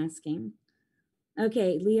question we're asking.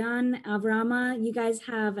 Okay, Leon, Avrama, you guys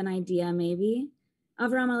have an idea maybe?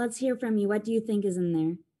 Avrama, let's hear from you. What do you think is in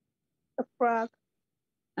there? A frog.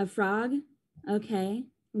 A frog? Okay.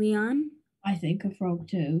 Leon? I think a frog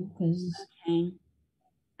too, because Okay.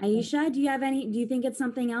 Aisha, do you think it's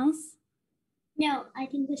something else? No, I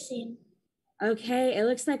think the same. Okay, it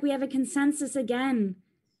looks like we have a consensus again.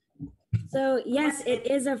 So yes, it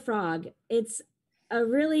is a frog. It's a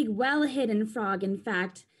really well hidden frog, in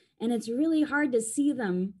fact, and it's really hard to see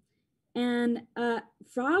them. And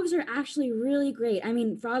frogs are actually really great. I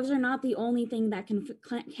mean, frogs are not the only thing that can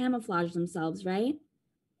camouflage themselves, right?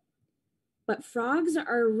 But frogs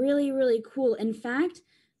are really, really cool. In fact,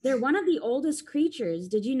 they're one of the oldest creatures.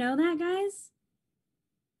 Did you know that, guys?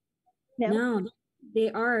 No,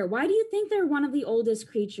 they are. Why do you think they're one of the oldest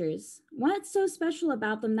creatures? What's so special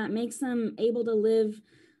about them that makes them able to live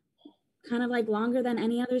kind of like longer than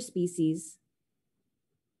any other species?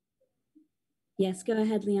 Yes, go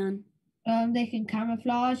ahead, Leon. they can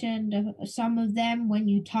camouflage, and some of them, when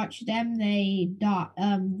you touch them, they die.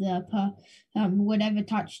 Whatever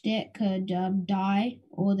touched it could die,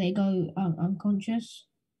 or they go unconscious.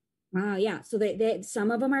 Wow, yeah. So they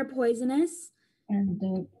some of them are poisonous. And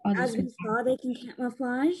the others As we saw, they can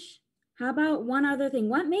camouflage. How about one other thing?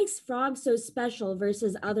 What makes frogs so special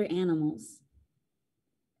versus other animals?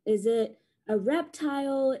 Is it a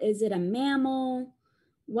reptile? Is it a mammal?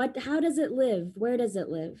 How does it live? Where does it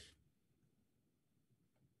live?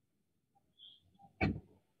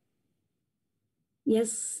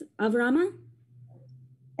 Yes, Avrama?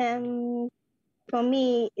 For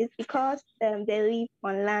me, it's because they live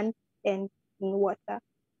on land and in water.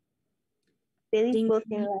 They live both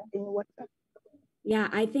in land and water. Yeah,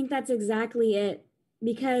 I think that's exactly it.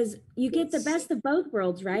 Because you get the best of both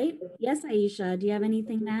worlds, right? Yes, Aisha, do you have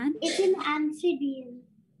anything to add? It's an amphibian.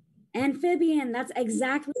 Amphibian, that's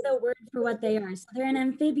exactly the word for what they are. So they're an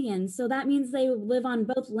amphibian. So that means they live on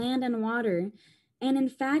both land and water. And in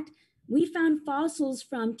fact, we found fossils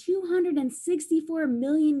from 264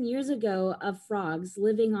 million years ago of frogs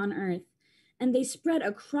living on Earth. And they spread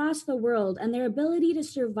across the world. And their ability to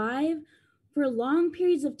survive for long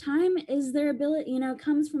periods of time is their ability,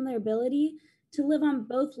 comes from their ability to live on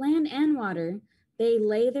both land and water. They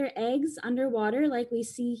lay their eggs underwater like we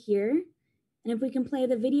see here. And if we can play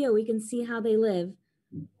the video, we can see how they live.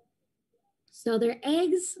 So their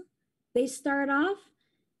eggs, they start off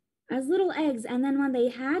as little eggs. And then when they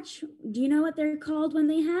hatch, do you know what they're called when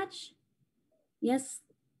they hatch? Yes,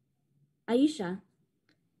 Aisha.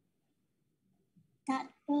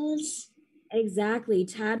 Tadpoles. Exactly,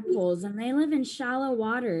 tadpoles. And they live in shallow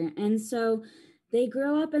water. And so they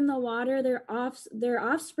grow up in the water. Their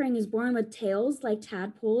offspring is born with tails like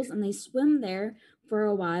tadpoles, and they swim there for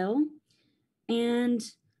a while. And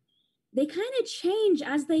they kind of change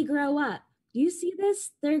as they grow up. Do you see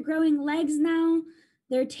this? They're growing legs now.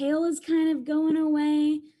 Their tail is kind of going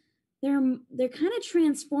away. They're kind of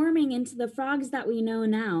transforming into the frogs that we know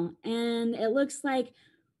now. And it looks like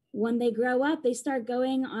when they grow up, they start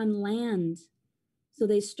going on land. So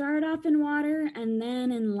they start off in water and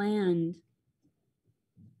then in land.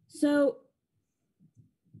 So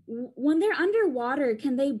when they're underwater,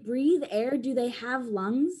 can they breathe air? Do they have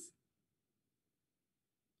lungs?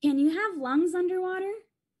 Can you have lungs underwater?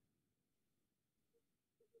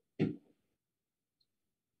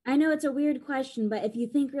 I know it's a weird question, but if you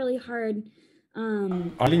think really hard.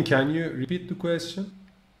 Arlene, can you repeat the question?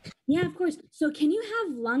 Yeah, of course. So can you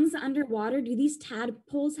have lungs underwater? Do these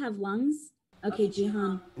tadpoles have lungs? Okay,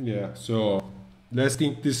 Jihan. Yeah, so let's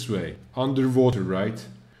think this way. Underwater, right?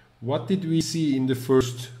 What did we see in the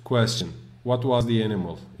first question? What was the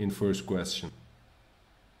animal in first question?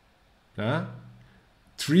 Huh?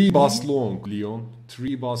 3 bus long, Leon.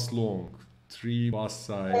 3 bus long. 3 bus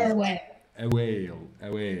size. A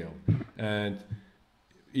whale. And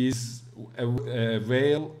is a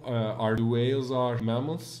whale, are the whales are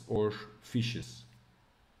mammals or fishes?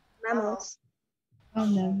 Mammals.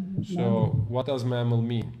 So what does mammal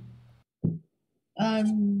mean?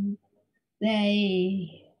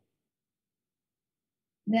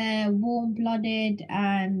 They're warm-blooded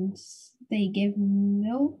and they give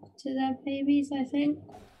milk to their babies, I think.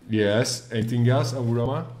 Yes. Anything else,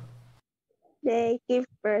 Avrama? They give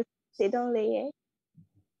birth. They don't lay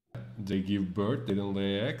eggs. They give birth. They don't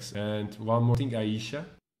lay eggs. And one more thing, Aisha.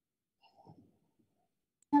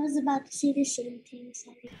 I was about to say the same thing.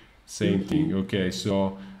 Sorry. Same thing. Okay.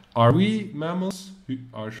 So, are we mammals?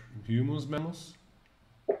 Are humans mammals?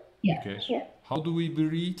 Yeah. Okay. Yeah. How do we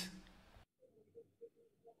breathe?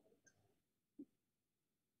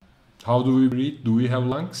 How do we breathe? Do we have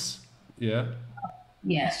lungs? Yeah.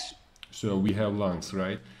 Yes. So we have lungs,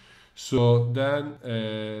 right? So then,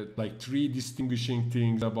 like three distinguishing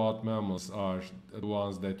things about mammals are the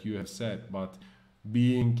ones that you have said, but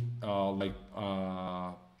being a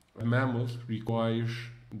mammal requires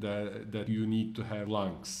that you need to have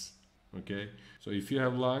lungs. Okay, so if you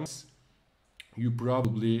have lungs, you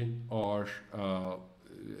probably are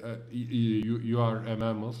you are a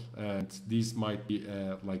mammal, and this might be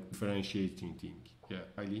a like differentiating thing. Yeah,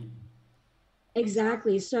 Eileen.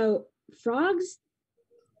 Exactly. So frogs,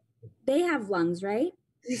 they have lungs, right?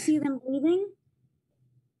 You see them breathing,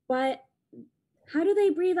 but how do they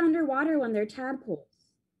breathe underwater when they're tadpoles?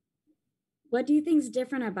 What do you think's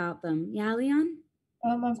different about them? Yeah, Leon?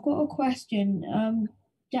 I've got a question.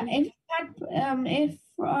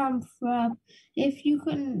 If you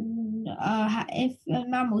can, if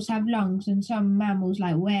mammals have lungs, and some mammals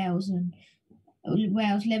like whales and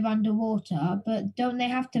whales live underwater, but don't they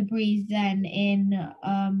have to breathe then in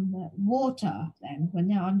water then when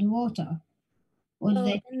they're underwater? Or do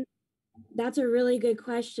they? That's a really good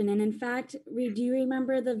question. And in fact, do you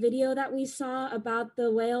remember the video that we saw about the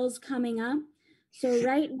whales coming up? So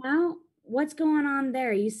right now, what's going on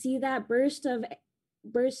there? You see that burst of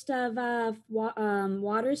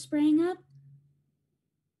water spraying up?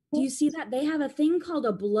 Do you see that? They have a thing called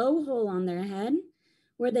a blowhole on their head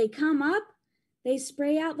where they come up, they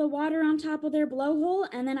spray out the water on top of their blowhole,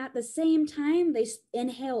 and then at the same time, they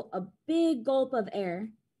inhale a big gulp of air.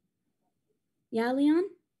 Yeah, Leon?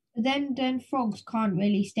 Then frogs can't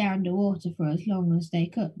really stay underwater for as long as they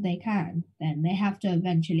can. Then they have to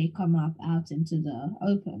eventually come up out into the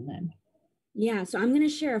open then. Yeah, so I'm going to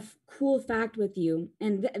share a cool fact with you.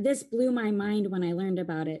 And this blew my mind when I learned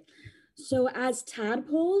about it. So as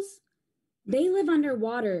tadpoles, they live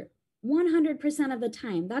underwater 100% of the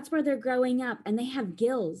time. That's where they're growing up, and they have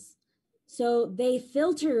gills. So they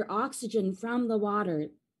filter oxygen from the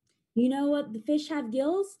water. You know what? The fish have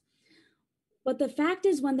gills. But the fact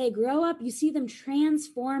is, when they grow up, you see them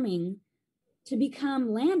transforming to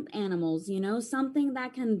become land animals, you know, something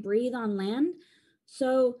that can breathe on land.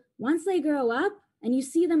 So once they grow up, and you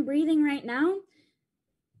see them breathing right now,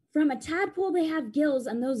 from a tadpole, they have gills,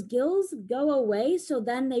 and those gills go away. So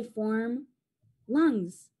then they form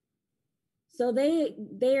lungs. So they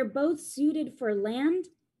are both suited for land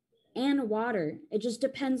and water. It just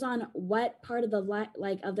depends on what part of the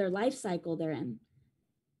of their life cycle they're in,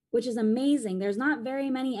 which is amazing. There's not very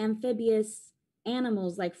many amphibious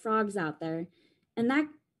animals like frogs out there. And that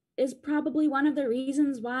is probably one of the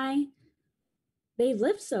reasons why they've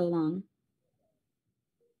lived so long.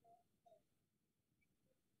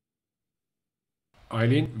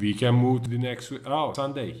 Eileen, we can move to the next. Oh,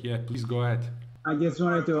 Sunday. Yeah, please go ahead. I just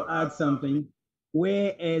wanted to add something.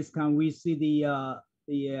 Where else can we see the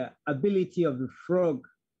ability of the frog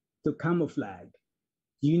to camouflage?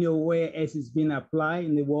 Do you know where else it's been applied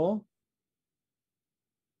in the world?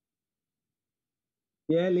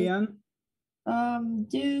 Yeah, Leon?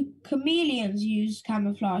 Do chameleons use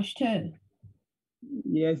camouflage too?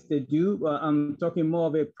 Yes, they do. But I'm talking more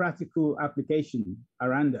of a practical application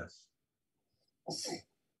around us.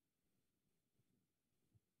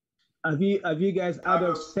 Have you guys heard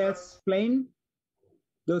of stealth plane?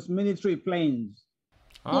 Those military planes.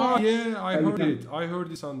 Oh yeah, I heard it. I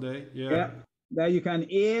heard it Sunday. Yeah. That you can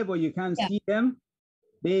hear, but you can't see them.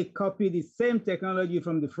 They copy the same technology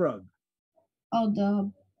from the frog.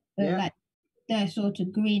 Oh, like they're sort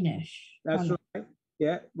of greenish. That's right.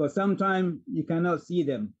 Yeah, but sometimes you cannot see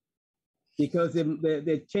them because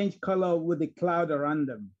they change color with the cloud around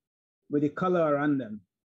them, with the color around them.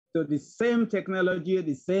 So the same technology,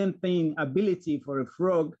 the same thing, ability for a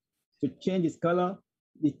frog to change its color.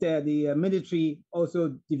 The military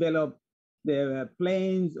also developed their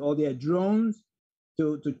planes or their drones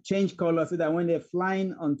to change color so that when they're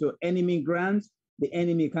flying onto enemy grounds, the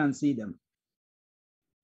enemy can't see them.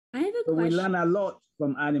 I have a question. We learn a lot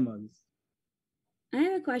from animals. I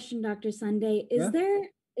have a question, Dr. Sunday. Is there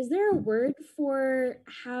a word for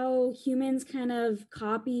how humans kind of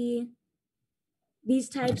copy these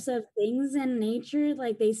types of things in nature?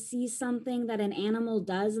 Like they see something that an animal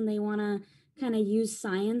does and they want to kind of use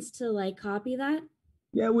science to like copy that?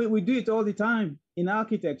 Yeah, we do it all the time in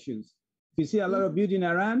architectures. If you see a lot of building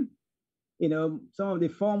around, you know, some of the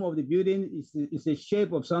form of the building is a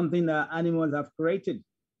shape of something that animals have created.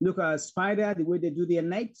 Look at a spider, the way they do their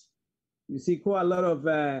net. You see quite a lot of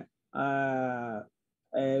a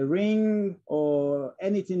ring or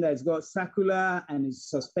anything that's got circular and is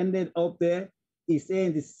suspended up there. Is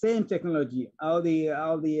in the same technology. Trying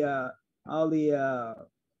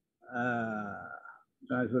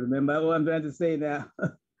to remember what I'm trying to say now.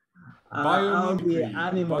 how the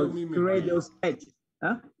animals create those edges.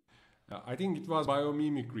 Huh? I think it was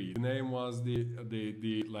biomimicry. The name was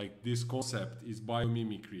the like this concept is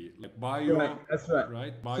biomimicry. Like bio, right, that's right.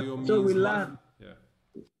 Right? Bio so we means learn. life.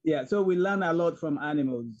 Yeah, so we learn a lot from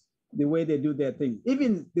animals, the way they do their thing.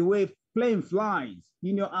 Even the way plane flies.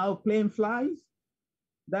 You know how plane flies?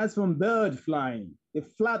 That's from bird flying. They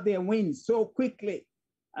flap their wings so quickly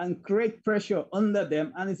and create pressure under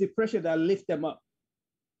them, and it's the pressure that lifts them up.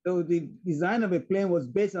 So the design of a plane was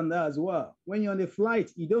based on that as well. When you're on the flight,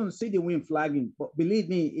 you don't see the wing flagging, but believe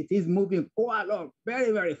me, it is moving quite a lot,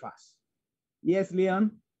 very, very fast. Yes,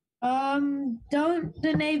 Leon? Don't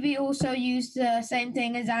the Navy also use the same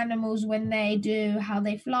thing as animals when they do how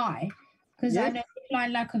they fly? Because I know they fly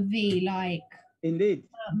like a V, like. Indeed,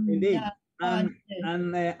 indeed. And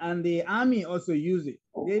the army also use it.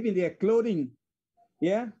 Even their clothing,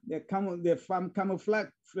 their camouflage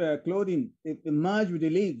clothing, they merge with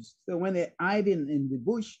the leaves. So when they're hiding in the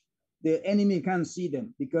bush, the enemy can't see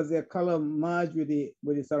them because their color merge with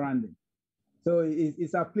the surrounding. So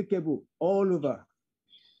it's applicable all over.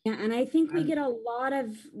 Yeah, and I think we get a lot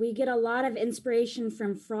of inspiration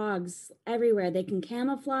from frogs everywhere. They can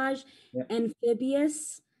camouflage.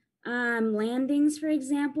 Amphibious landings, for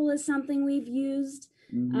example, is something we've used.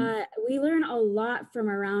 We learn a lot from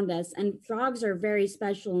around us, and frogs are very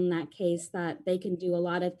special in that case, that they can do a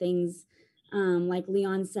lot of things. Like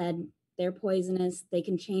Leon said, they're poisonous, they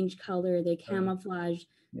can change color, they camouflage,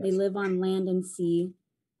 they live on land and sea.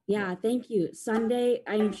 Yeah, thank you. Sunday,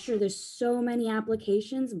 I'm sure there's so many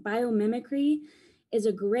applications. Biomimicry is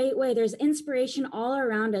a great way. There's inspiration all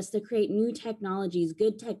around us to create new technologies,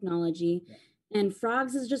 good technology. And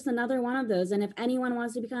frogs is just another one of those. And if anyone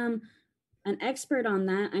wants to become an expert on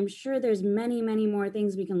that, I'm sure there's many, many more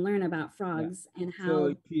things we can learn about frogs and how.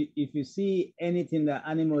 So if you see anything that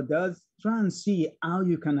animal does, try and see how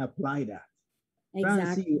you can apply that. Try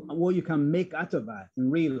and see what you can make out of that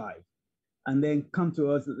in real life. And then come to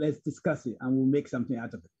us, let's discuss it, and we'll make something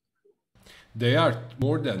out of it. They are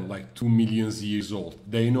more than like 2 million years old.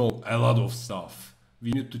 They know a lot of stuff.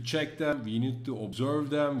 We need to check them, we need to observe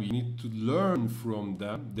them, we need to learn from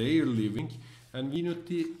them, their living, and we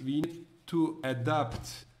need to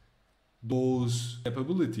adapt those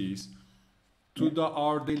capabilities to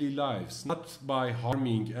our daily lives, not by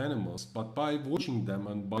harming animals, but by watching them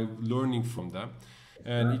and by learning from them.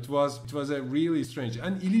 And it was a really strange.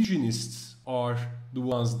 And illusionists are the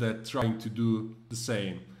ones that trying to do the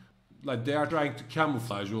same. Like they are trying to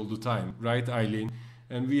camouflage all the time, right, Eileen?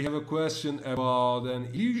 And we have a question about an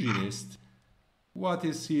illusionist. What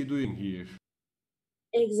is he doing here?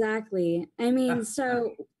 Exactly. I mean,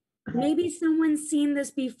 so maybe someone's seen this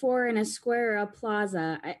before in a square or a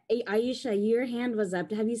plaza. Aisha, your hand was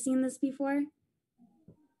up. Have you seen this before?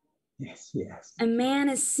 Yes, yes. A man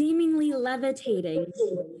is seemingly levitating.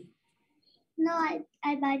 No,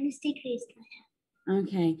 I by mistake raised my hand.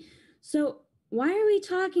 Okay. So why are we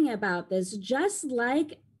talking about this? Just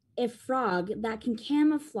like a frog that can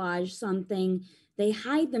camouflage something, they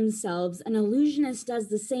hide themselves. An illusionist does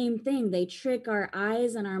the same thing. They trick our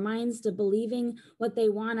eyes and our minds to believing what they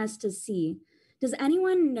want us to see. Does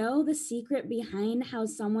anyone know the secret behind how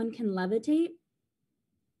someone can levitate?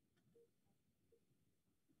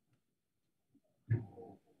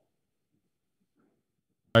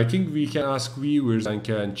 I think we can ask viewers and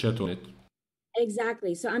can chat on it.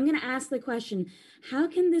 Exactly. So I'm going to ask the question, how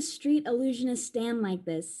can this street illusionist stand like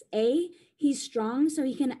this? A, he's strong so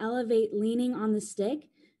he can elevate leaning on the stick.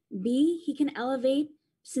 B, he can elevate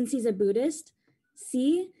since he's a Buddhist.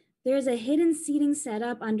 C, there's a hidden seating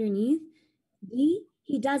setup underneath. D,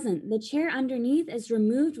 he doesn't. The chair underneath is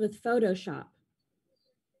removed with Photoshop.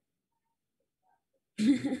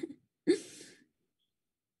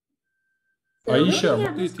 So Aisha,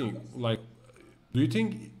 what do you think? Like, do you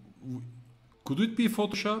think, could it be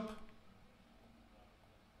Photoshop?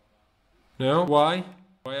 No? Why?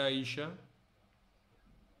 Why, Aisha?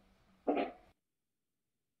 I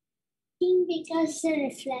think because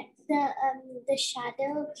the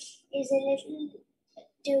shadow is a little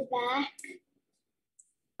too back.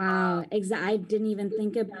 Wow, I didn't even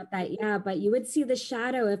think about that. Yeah, but you would see the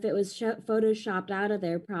shadow if it was photoshopped out of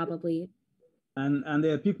there, probably. And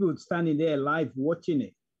there are people standing there live watching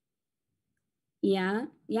it. Yeah,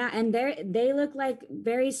 and they look like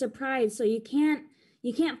very surprised. So you can't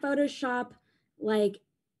Photoshop like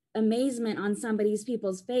amazement on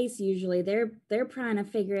people's face. Usually they're trying to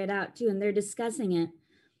figure it out too, and they're discussing it.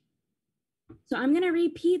 So I'm gonna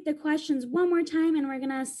repeat the questions one more time, and we're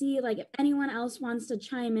gonna see like if anyone else wants to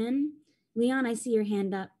chime in. Leon, I see your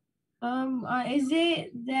hand up.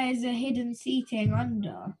 There's a hidden seating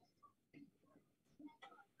under?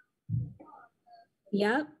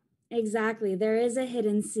 Yep, exactly. There is a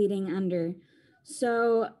hidden seating under.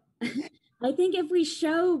 So I think if we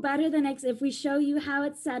show if we show you how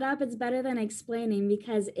it's set up, it's better than explaining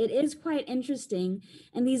because it is quite interesting.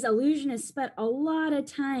 And these illusionists spent a lot of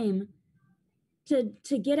time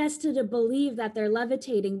to get us to believe that they're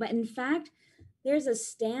levitating. But in fact, there's a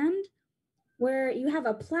stand where you have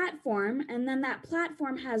a platform, and then that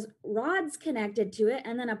platform has rods connected to it,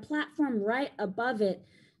 and then a platform right above it.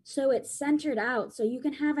 So it's centered out. So you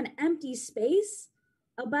can have an empty space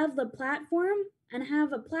above the platform and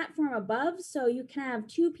have a platform above. So you can have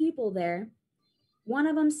two people there, one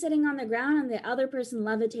of them sitting on the ground and the other person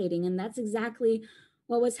levitating. And that's exactly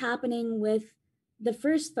what was happening with the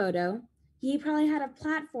first photo. He probably had a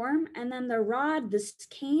platform, and then the rod, this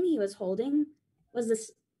cane he was holding was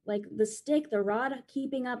this like the stick, the rod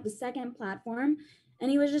keeping up the second platform, and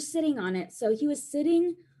he was just sitting on it. So he was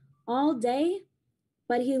sitting all day,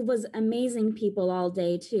 but he was amazing people all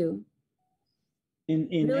day too.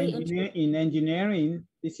 In engineering,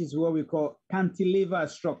 this is what we call cantilever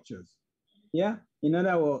structures. Yeah, in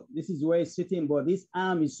other words, this is where it's sitting, but this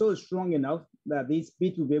arm is so strong enough that this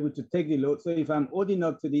bit will be able to take the load. So if I'm holding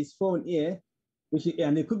up to this phone here,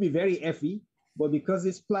 and it could be very heavy, but because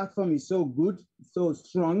this platform is so good, so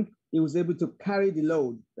strong, it was able to carry the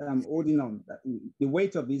load that I'm holding on. The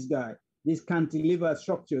weight of this guy, this cantilever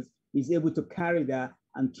structures, is able to carry that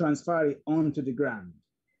and transfer it onto the ground.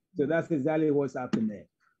 So that's exactly what's happened there.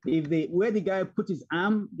 Where the guy put his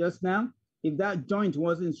arm just now, if that joint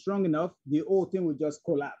wasn't strong enough, the whole thing would just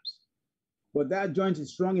collapse. But that joint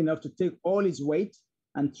is strong enough to take all his weight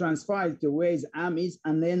and transfer it to where his arm is,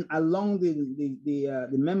 and then along the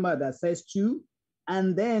member that says 2,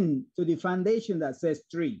 and then to the foundation that says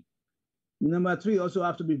 3. Number 3 also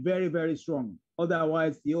have to be very, very strong.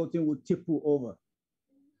 Otherwise, the whole thing will tipple over.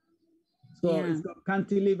 So it's got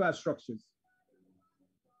cantilever structures.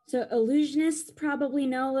 So illusionists probably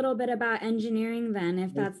know a little bit about engineering then,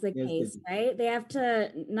 if that's the case, right? They have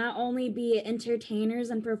to not only be entertainers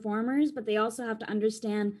and performers, but they also have to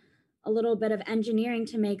understand a little bit of engineering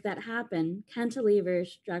to make that happen. Cantilever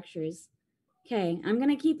structures. Okay, I'm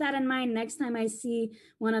gonna keep that in mind next time I see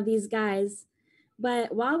one of these guys.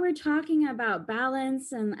 But while we're talking about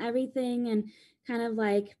balance and everything and kind of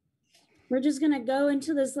like, we're just gonna go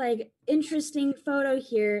into this like interesting photo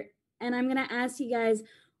here, and I'm gonna ask you guys,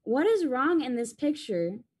 what is wrong in this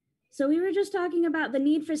picture? So we were just talking about the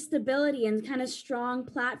need for stability and kind of strong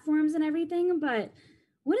platforms and everything, but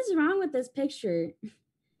what is wrong with this picture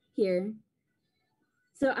here?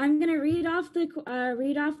 So I'm gonna read off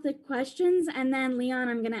the questions, and then Leon,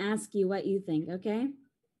 I'm gonna ask you what you think, okay?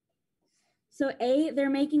 So A, they're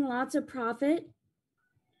making lots of profit.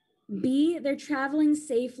 B, they're traveling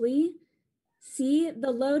safely. C,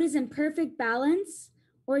 the load is in perfect balance.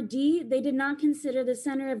 Or D, they did not consider the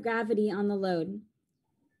center of gravity on the load.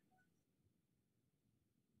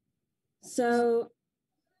 So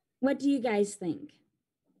what do you guys think?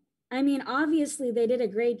 I mean, obviously they did a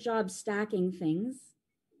great job stacking things.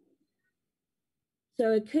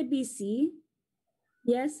 So it could be C.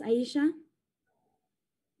 Yes, Aisha?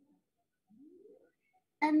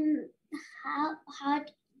 How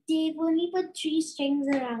they've only put 3 strings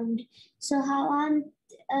around, so how aren't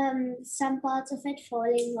some parts of it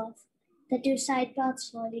falling off? The 2 side parts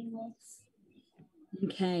falling off.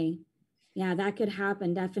 Okay, yeah, that could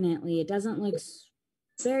happen, definitely. It doesn't look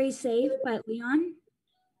very safe, but Leon?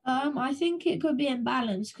 I think it could be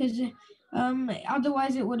imbalanced because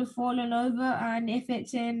otherwise it would have fallen over, and if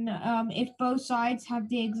it's in if both sides have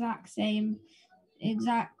the exact same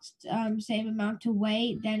amount of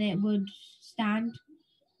weight, then it would stand.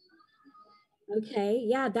 Okay,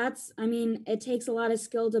 yeah, I mean, it takes a lot of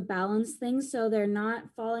skill to balance things, so they're not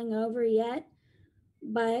falling over yet.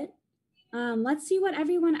 But let's see what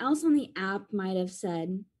everyone else on the app might have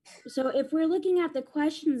said. So if we're looking at the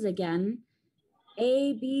questions again,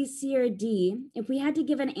 A, B, C, or D, if we had to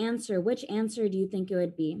give an answer, which answer do you think it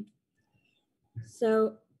would be?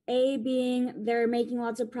 So A being they're making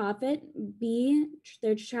lots of profit, B,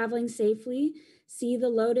 they're traveling safely, C, the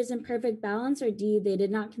load is in perfect balance, or D, they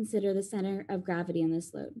did not consider the center of gravity in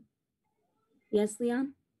this load. Yes,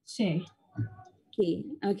 Leon? C.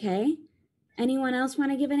 C, okay. Anyone else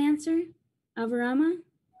want to give an answer? Avarama?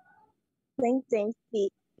 Same thing, C.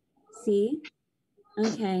 C,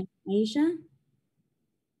 okay. Aisha?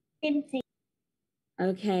 Same thing.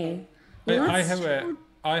 Okay. I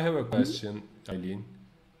have a question, Eileen.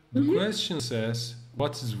 The question says,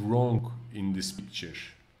 what is wrong in this picture?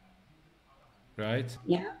 Right?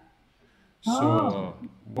 Yeah. So,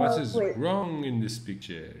 what is wrong in this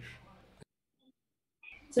picture?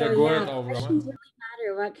 So yeah, go yeah, ahead, questions really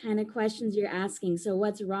matter what kind of questions you're asking. So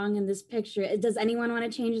what's wrong in this picture? Does anyone want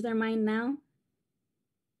to change their mind now?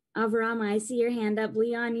 Avrama, I see your hand up.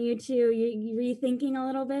 Leon, you too. You rethinking a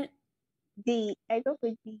little bit? D. I go for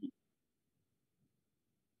D.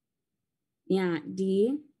 Yeah,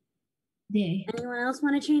 D. D. Anyone else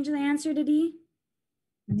want to change the answer to D?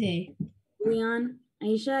 D. Leon,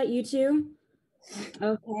 Aisha, you too?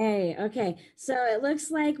 Okay. So it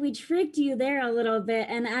looks like we tricked you there a little bit.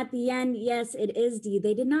 And at the end, yes, it is D.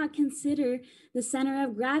 They did not consider the center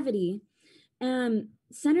of gravity.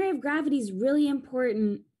 Center of gravity is really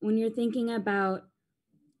important when you're thinking about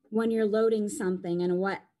when you're loading something and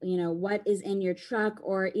what is in your truck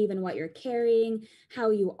or even what you're carrying, how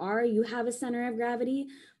you have a center of gravity.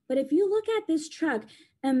 But if you look at this truck,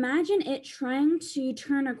 imagine it trying to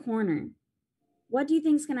turn a corner. What do you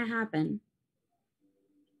think is going to happen?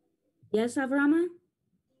 Yes, Avrama?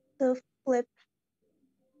 So flip.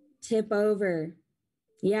 Tip over.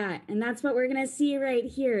 Yeah, and that's what we're going to see right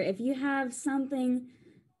here. If you have something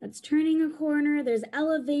that's turning a corner, there's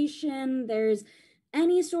elevation, there's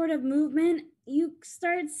any sort of movement, you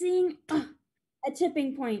start seeing a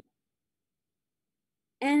tipping point.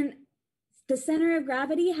 And the center of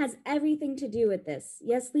gravity has everything to do with this.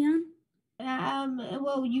 Yes, Leon?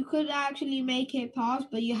 Well, you could actually make it pass,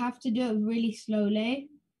 but you have to do it really slowly.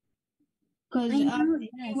 Because if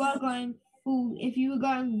you were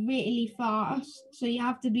going really fast, so you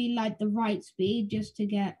have to be like the right speed just to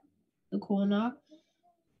get the corner.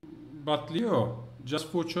 But Leo,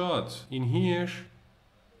 just watch out. In here,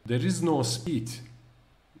 there is no speed.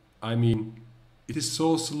 I mean, it is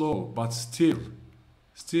so slow, but still,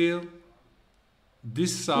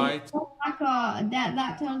 this side.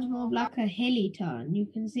 That turns more like a hilly turn. You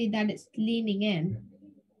can see that it's leaning in.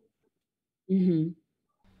 Mm-hmm.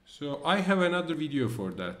 So I have another video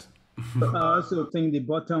for that. I also think the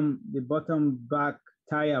bottom back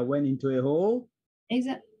tire went into a hole.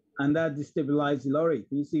 Exactly. And that destabilized the lorry.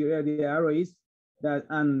 You see where the arrow is?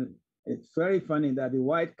 And it's very funny that the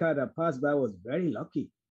white car that passed by was very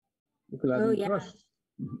lucky. It could have been crushed.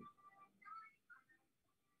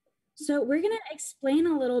 So we're going to explain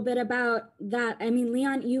a little bit about that. I mean,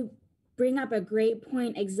 Leon, you bring up a great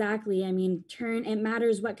point. Exactly. I mean, it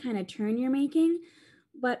matters what kind of turn you're making.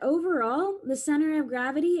 But overall, the center of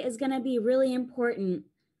gravity is going to be really important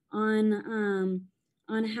on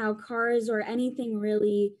how cars or anything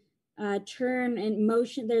really turn and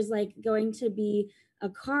motion. There's like going to be a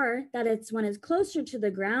car that when it's closer to the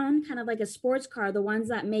ground, kind of like a sports car, the ones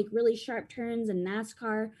that make really sharp turns in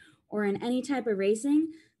NASCAR or in any type of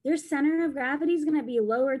racing, their center of gravity is going to be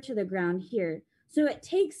lower to the ground here. So it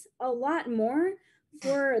takes a lot more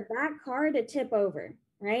for that car to tip over,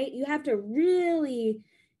 right? You have to really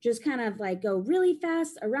just kind of like go really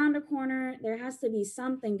fast around a corner. There has to be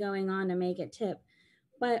something going on to make it tip.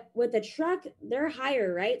 But with the truck, they're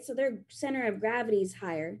higher, right? So their center of gravity is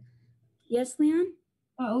higher. Yes, Leon?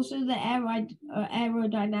 But also the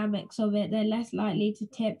aerodynamics of it, they're less likely to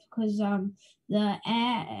tip because the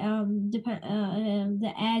air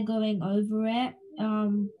going over it,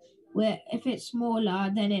 where if it's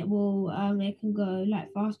smaller, then it can go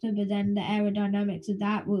like faster. But then the aerodynamics of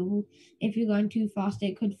that will, if you're going too fast,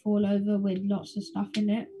 it could fall over with lots of stuff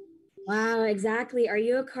in it. Wow, exactly. Are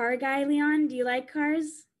you a car guy, Leon? Do you like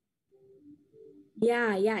cars?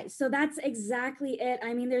 Yeah. So that's exactly it.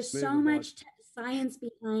 I mean, there's so much science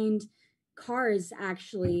behind cars,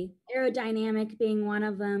 actually. Aerodynamic being one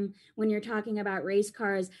of them when you're talking about race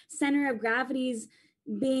cars. Center of gravities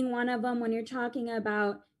being one of them when you're talking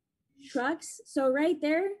about trucks. So right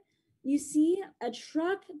there, you see a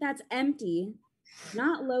truck that's empty,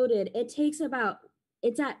 not loaded. It's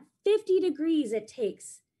at 50 degrees it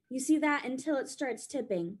takes. You see that until it starts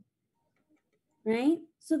tipping, right?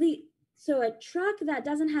 So a truck that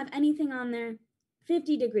doesn't have anything on there,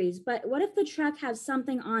 50 degrees. But what if the truck has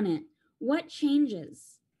something on it? What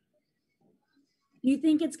changes? You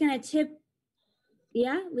think it's going to tip?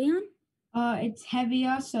 Yeah, Leon? It's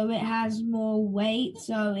heavier, so it has more weight,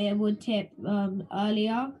 so it would tip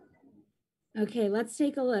earlier. Okay, let's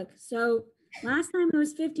take a look. So last time it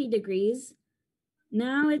was 50 degrees.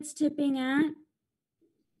 Now it's tipping at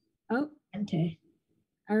 20.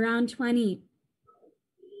 Around 20.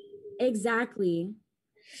 Exactly.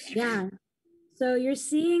 Yeah. So you're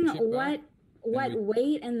seeing what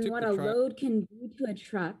weight and what a load can do to a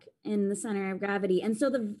truck in the center of gravity. And so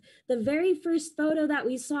the very first photo that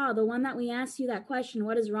we saw, the one that we asked you that question,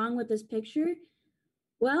 what is wrong with this picture?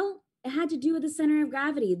 Well, it had to do with the center of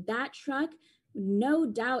gravity. That truck, no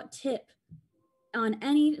doubt, tip on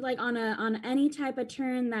any type of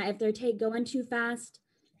turn, that if they're going too fast,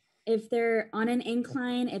 if they're on an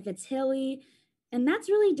incline, if it's hilly, And that's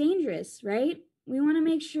really dangerous, right? We want to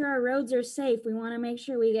make sure our roads are safe. We want to make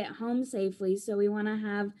sure we get home safely. So we want to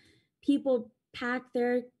have people pack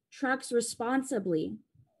their trucks responsibly.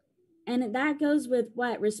 And that goes with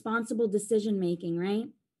what? Responsible decision making, right?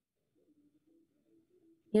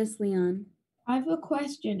 Yes, Leon. I have a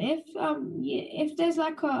question. If there's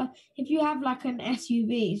if you have like an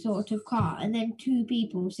SUV sort of car and then two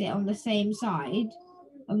people sit on the same side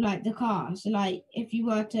of like the car, so like if you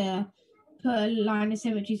were to put a line of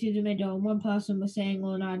symmetry through the middle and one person was sitting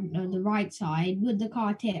on the right side, would the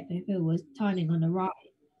car tip if it was turning on the right?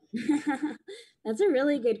 That's a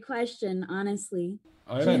really good question, honestly.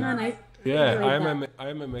 I'm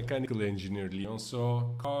a mechanical engineer, Leon.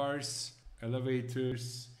 So cars,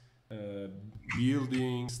 elevators,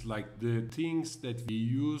 buildings, like the things that we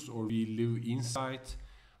use or we live inside,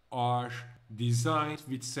 are designed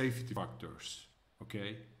with safety factors.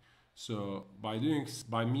 Okay, so by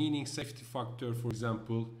meaning safety factor, for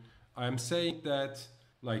example, I'm saying that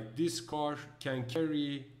like this car can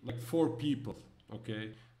carry like 4 people.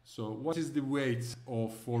 Okay, so what is the weight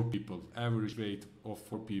of 4 people? Average weight of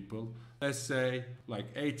 4 people. Let's say like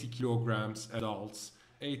 80 kilograms adults.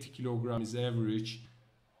 80 kilograms is average.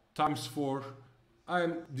 Times 4.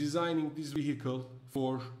 I'm designing this vehicle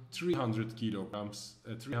for 300 kilograms,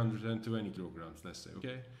 320 kilograms, let's say.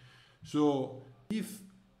 Okay. So if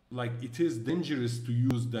like it is dangerous to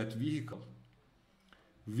use that vehicle,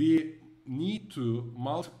 we need to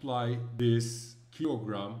multiply this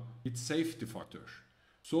kilogram with safety factor,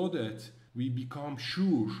 so that we become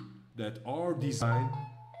sure that our design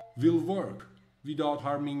will work without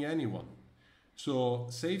harming anyone. So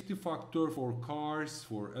safety factor for cars,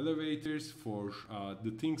 for elevators, for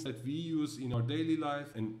the things that we use in our daily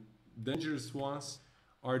life and dangerous ones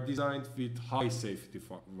are designed with high safety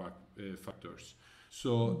factors.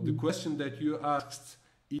 So the question that you asked,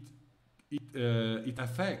 it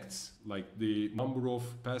affects like the number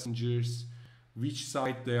of passengers, which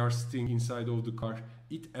side they are sitting inside of the car.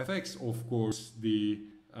 It affects, of course, the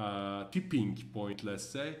tipping point, let's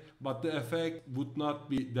say, but the effect would not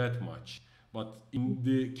be that much. But in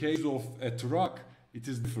the case of a truck, it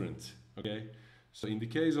is different. Okay, so in the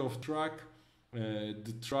case of truck,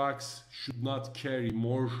 the trucks should not carry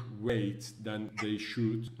more weight than they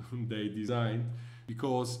should. They designed,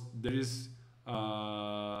 because there is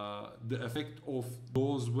the effect of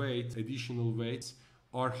those weights, additional weights,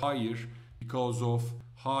 are higher because of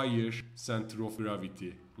higher center of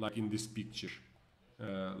gravity, like in this picture.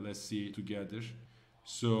 Let's see it together.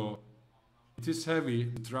 So it is heavy,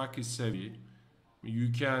 the truck is heavy. You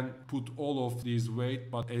can put all of this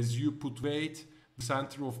weight, but as you put weight, the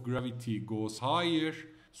center of gravity goes higher,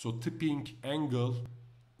 so tipping angle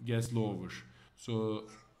gets lower. So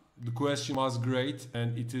the question was great,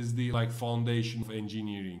 and it is the like foundation of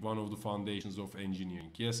engineering, one of the foundations of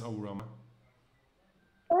engineering. Yes, Aurama?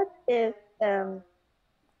 What if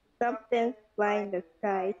something flying in the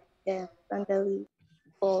sky and suddenly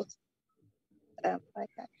falls like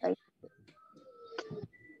that? Like,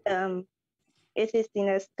 it is in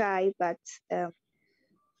the sky, but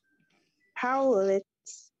how will it?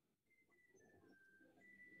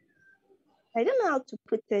 I don't know how to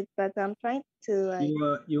put it, but I'm trying to. Like,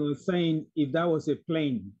 you were saying if that was a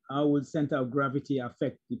plane, how would center of gravity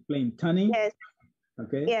affect the plane turning? Yes.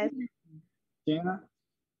 Okay. Yes. Yeah.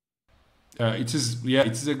 It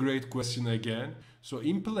is a great question again. So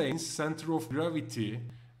in planes, center of gravity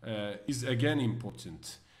is again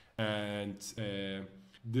important, and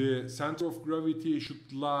the center of gravity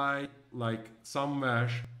should lie like somewhere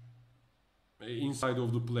inside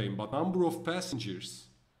of the plane, but number of passengers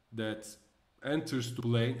that enters the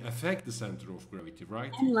plane affect the center of gravity,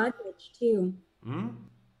 right? And luggage too. Hmm?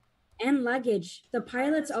 And luggage. The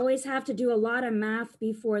pilots always have to do a lot of math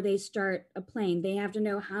before they start a plane. They have to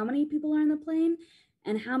know how many people are in the plane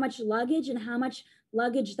and how much luggage and how much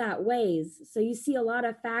luggage that weighs. So you see a lot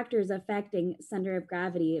of factors affecting center of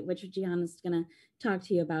gravity, which Jihan is going to talk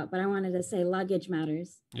to you about. But I wanted to say luggage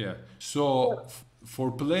matters. Yeah. So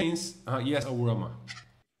for planes, yes, Aurama.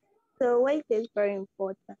 So weight is very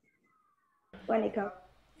important when it comes.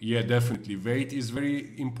 Yeah, definitely. Weight is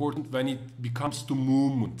very important when it becomes to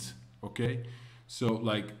movement. Okay. So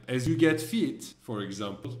like as you get fit, for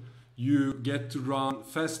example, you get to run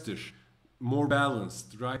faster, more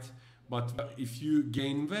balanced, right? But if you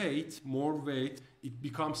gain weight, more weight, it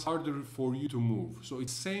becomes harder for you to move. So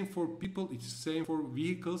it's same for people, it's same for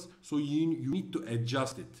vehicles. So you need to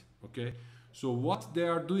adjust it, okay? So what they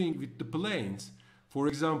are doing with the planes, for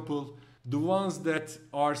example, the ones that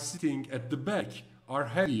are sitting at the back are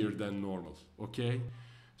heavier than normal, okay?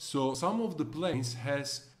 So some of the planes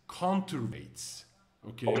has counterweights,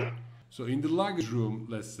 okay? So in the luggage room,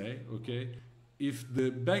 let's say, okay, if the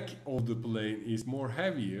back of the plane is more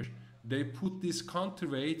heavier, they put these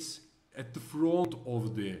counterweights at the front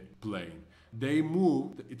of the plane. They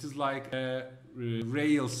move, it is like a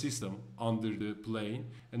rail system under the plane,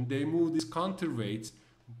 and they move these counterweights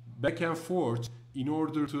back and forth in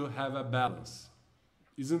order to have a balance.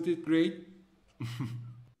 Isn't it great?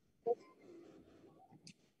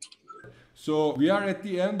 So we are at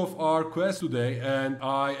the end of our quest today, and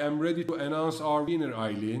I am ready to announce our winner,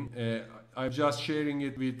 Eileen. I'm just sharing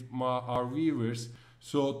it with our viewers.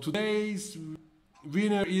 So today's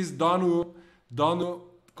winner is Danu. Danu,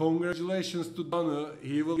 congratulations to Danu.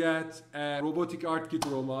 He will get a robotic art kit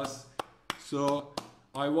from us. So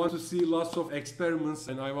I want to see lots of experiments,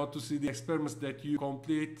 and I want to see the experiments that you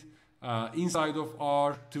complete inside of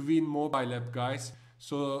our Twin mobile app, guys.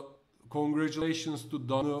 So congratulations to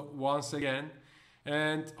Danu once again.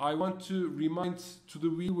 And I want to remind to the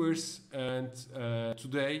viewers and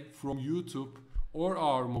today from YouTube or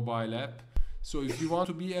our mobile app. So if you want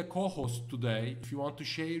to be a co-host today, if you want to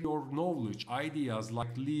share your knowledge, ideas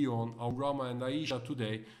like Leon, Avrama and Aisha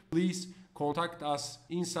today, please contact us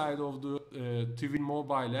inside of the Twin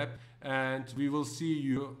mobile app, and we will see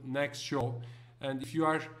you next show. And if you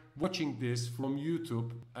are watching this from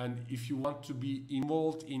YouTube, and if you want to be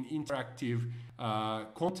involved in interactive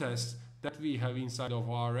contests that we have inside of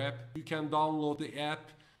our app, you can download the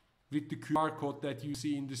app with the QR code that you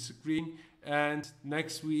see in the screen, and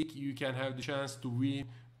next week you can have the chance to win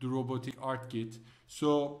the robotic art kit.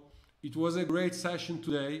 So it was a great session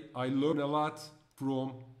today. I learned a lot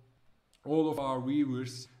from all of our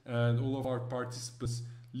viewers and all of our participants.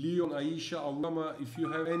 Leon, Aisha, Avrama, if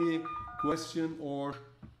you have any question or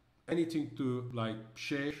anything to like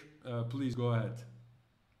share, please go ahead.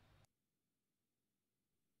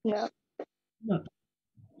 No. No.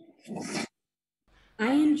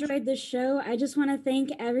 I enjoyed the show. I just want to thank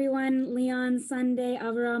everyone, Leon, Sunday,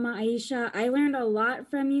 Avrama, Aisha. I learned a lot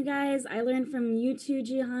from you guys. I learned from you too,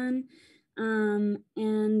 Jihan.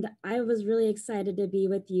 And I was really excited to be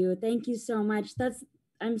with you. Thank you so much.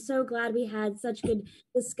 I'm so glad we had such good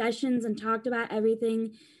discussions and talked about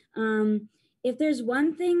everything. If there's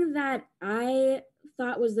one thing that I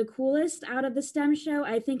thought was the coolest out of the STEM show,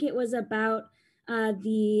 I think it was about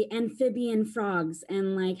the amphibian frogs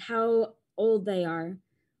and like how old they are.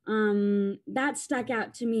 That stuck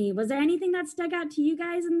out to me. Was there anything that stuck out to you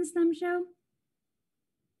guys in the STEM show?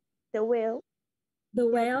 The whale. The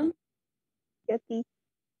whale? Yeti.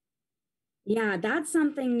 Yeah, that's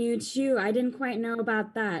something new too. I didn't quite know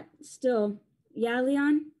about that. Still, yeah,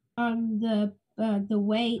 Leon? The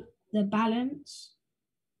weight, the balance.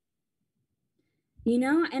 You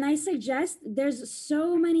know, and I suggest there's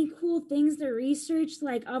so many cool things to research,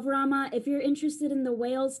 like Avrama, if you're interested in the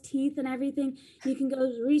whale's teeth and everything, you can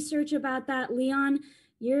go research about that. Leon,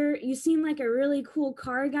 you seem like a really cool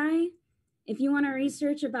car guy. If you want to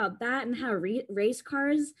research about that and how race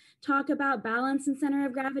cars talk about balance and center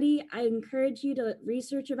of gravity, I encourage you to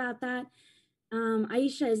research about that.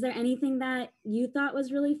 Aisha, is there anything that you thought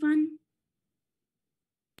was really fun?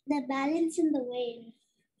 The balance in the wave.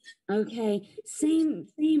 Okay, same.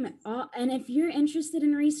 And if you're interested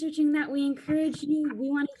in researching that, we encourage you. We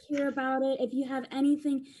want to hear about it. If you have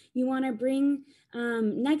anything you want to bring,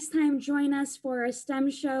 next time, join us for a STEM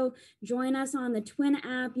show. Join us on the Twin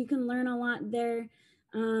app. You can learn a lot there.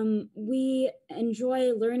 We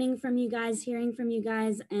enjoy learning from you guys, hearing from you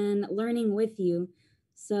guys, and learning with you.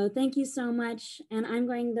 So thank you so much. And I'm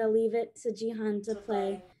going to leave it to Jihan to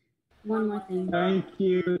play one more thing. Thank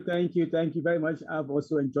you very much. I've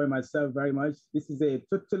also enjoyed myself very much. This is a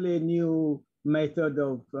totally new method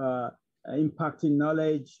of impacting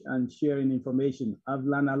knowledge and sharing information. I've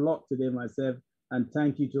learned a lot today myself, and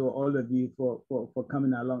thank you to all of you for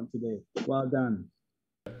coming along today. Well done.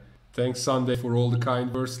 Thanks, Sunday, for all the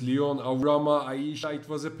kind words. Leon, Avrama, Aisha, it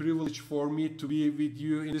was a privilege for me to be with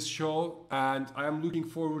you in this show, and I am looking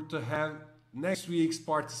forward to have next week's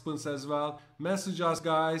participants as well. Message us,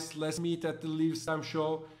 guys. Let's meet at the Leave STEM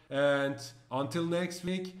show. And until next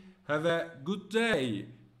week, have a good day.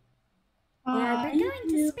 Yeah, We're going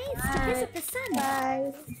to space to visit the sun.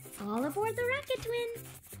 Bye. All aboard the Rocket Twin.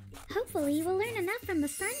 Hopefully you will learn enough from the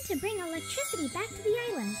sun to bring electricity back to the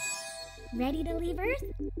island. Ready to leave Earth?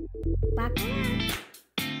 Buckle up.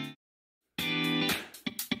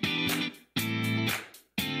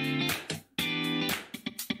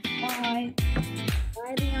 Bye.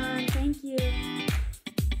 Bye, Leon. Thank you.